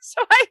 So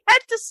I had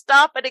to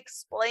stop and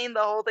explain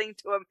the whole thing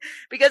to him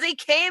because he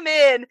came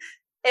in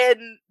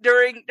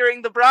during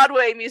the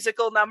Broadway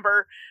musical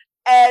number.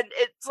 And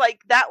it's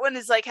like that one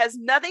is like has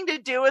nothing to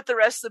do with the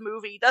rest of the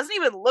movie. Doesn't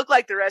even look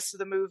like the rest of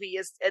the movie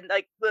is, and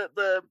like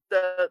the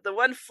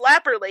one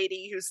flapper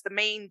lady who's the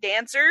main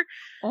dancer.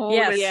 Oh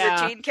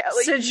yeah, Gene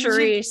Kelly,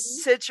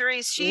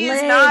 Citrice. She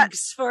is not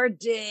for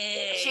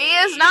days. She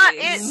is not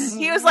it.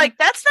 He was like,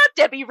 "That's not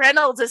Debbie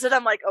Reynolds, is it?"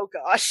 I'm like, "Oh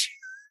gosh."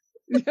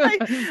 I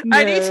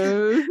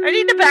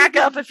need to back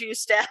up a few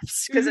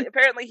steps because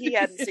apparently he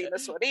hadn't seen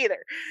this one either.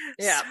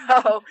 Yeah.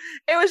 So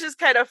it was just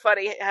kind of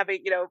funny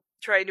having,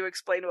 trying to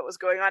explain what was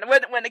going on.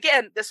 When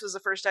again, this was the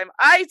first time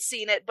I'd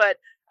seen it, but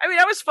I mean,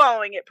 I was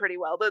following it pretty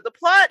well. The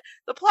plot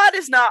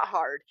is not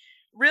hard.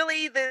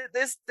 Really,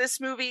 this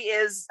movie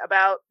is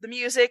about the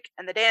music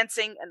and the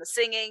dancing and the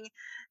singing.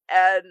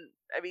 And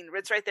I mean,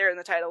 it's right there in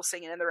the title,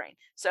 Singing in the Rain.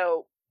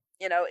 So,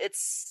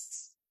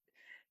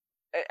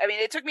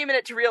 it took me a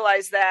minute to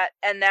realize that,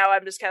 and now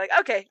I'm just kind of like,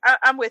 okay,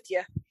 I'm with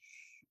you.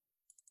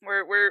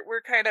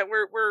 We're kind of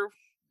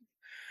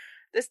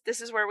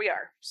this is where we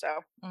are.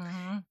 So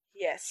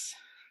yes,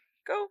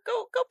 go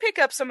pick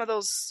up some of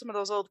those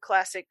old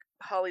classic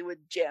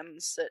Hollywood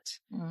gems that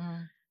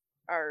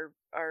are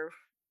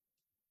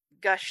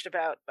gushed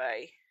about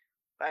by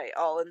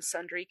all and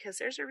sundry, because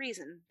there's a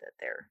reason that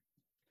they're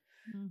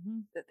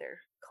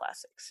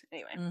classics.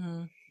 Anyway.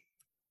 Mm-hmm.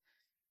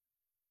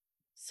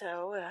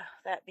 So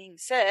that being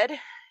said,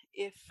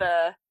 if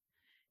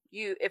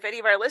any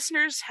of our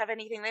listeners have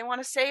anything they want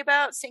to say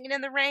about Singing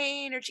in the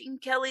Rain or Gene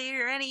Kelly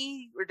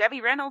or Debbie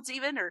Reynolds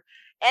even, or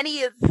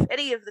any of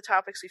the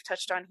topics we've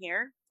touched on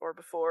here or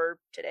before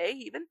today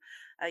even,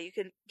 you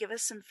can give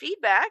us some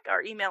feedback.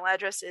 Our email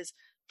address is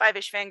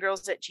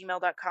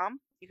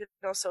fiveishfangirls@gmail.com. You can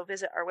also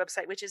visit our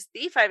website, which is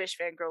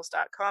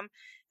the5ishfangirls.com,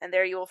 and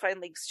there you will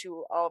find links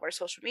to all of our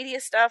social media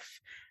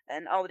stuff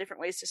and all the different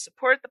ways to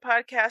support the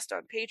podcast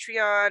on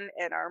Patreon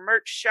and our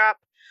merch shop.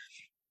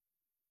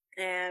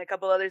 and a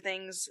couple other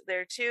things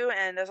there too.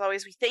 And as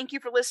always, we thank you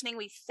for listening.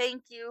 We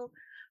thank you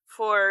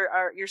for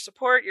your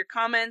support, your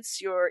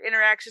comments, your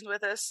interactions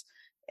with us,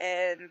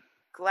 and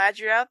glad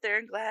you're out there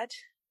and glad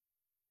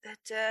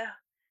that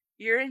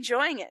you're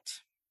enjoying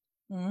it.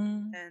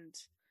 And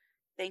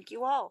thank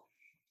you all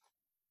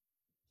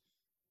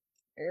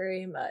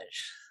very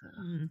much.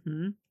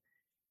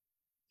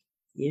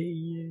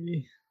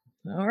 Yay.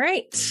 All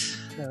right,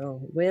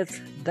 so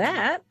with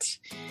that,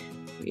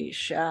 we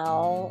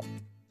shall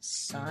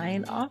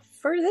sign off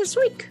for this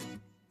week.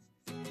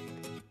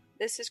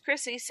 This is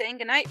Chrissy saying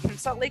goodnight from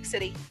Salt Lake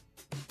City.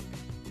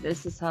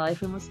 This is Holly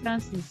from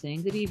Wisconsin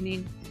saying good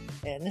evening.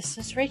 And this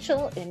is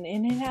Rachel in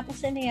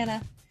Indianapolis,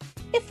 Indiana.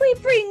 If we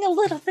bring a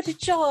little bit of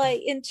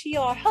joy into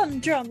your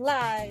humdrum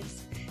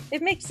lives,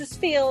 it makes us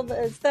feel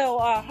as though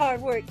our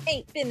hard work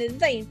ain't been in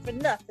vain for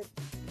nothing.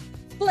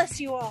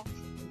 Bless you all.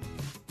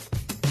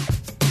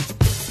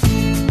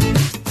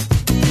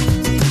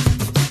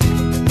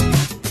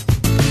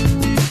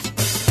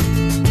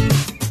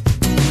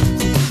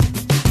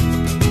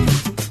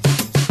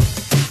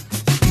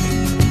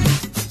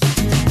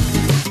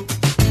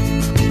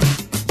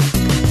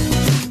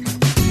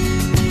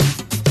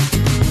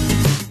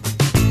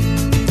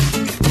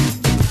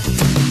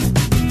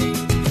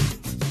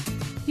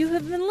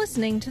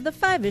 Listening to the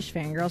Five-ish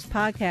Fangirls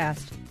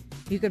podcast.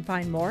 You can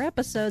find more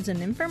episodes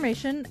and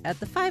information at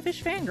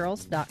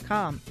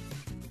thefivishfangirls.com.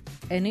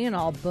 Any and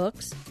all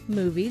books,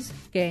 movies,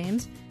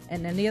 games,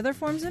 and any other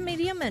forms of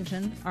media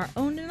mentioned are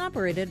owned and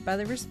operated by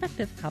the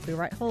respective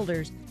copyright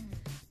holders.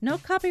 No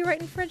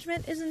copyright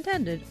infringement is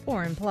intended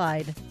or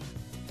implied.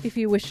 If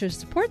you wish to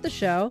support the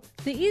show,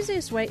 the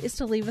easiest way is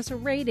to leave us a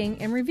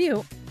rating and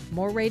review.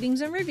 More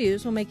ratings and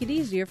reviews will make it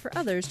easier for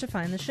others to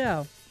find the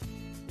show.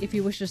 If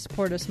you wish to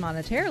support us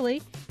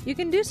monetarily, you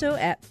can do so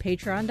at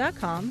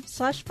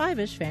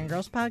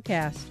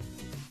patreon.com/5ishfangirlspodcast.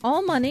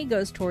 All money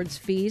goes towards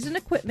fees and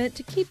equipment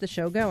to keep the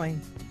show going.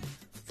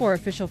 For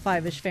official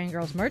Five-ish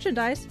Fangirls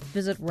merchandise,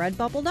 visit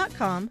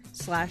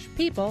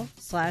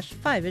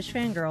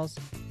redbubble.com/people/5ishfangirls.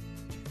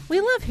 We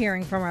love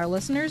hearing from our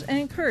listeners and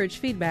encourage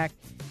feedback.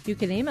 You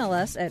can email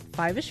us at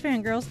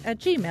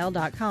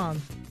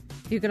fiveishfangirls@gmail.com.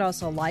 You can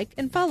also like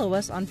and follow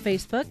us on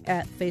Facebook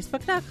at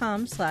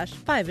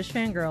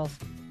facebook.com/5ishfangirls.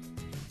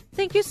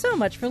 Thank you so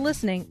much for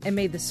listening, and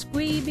may the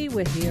squee be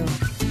with you.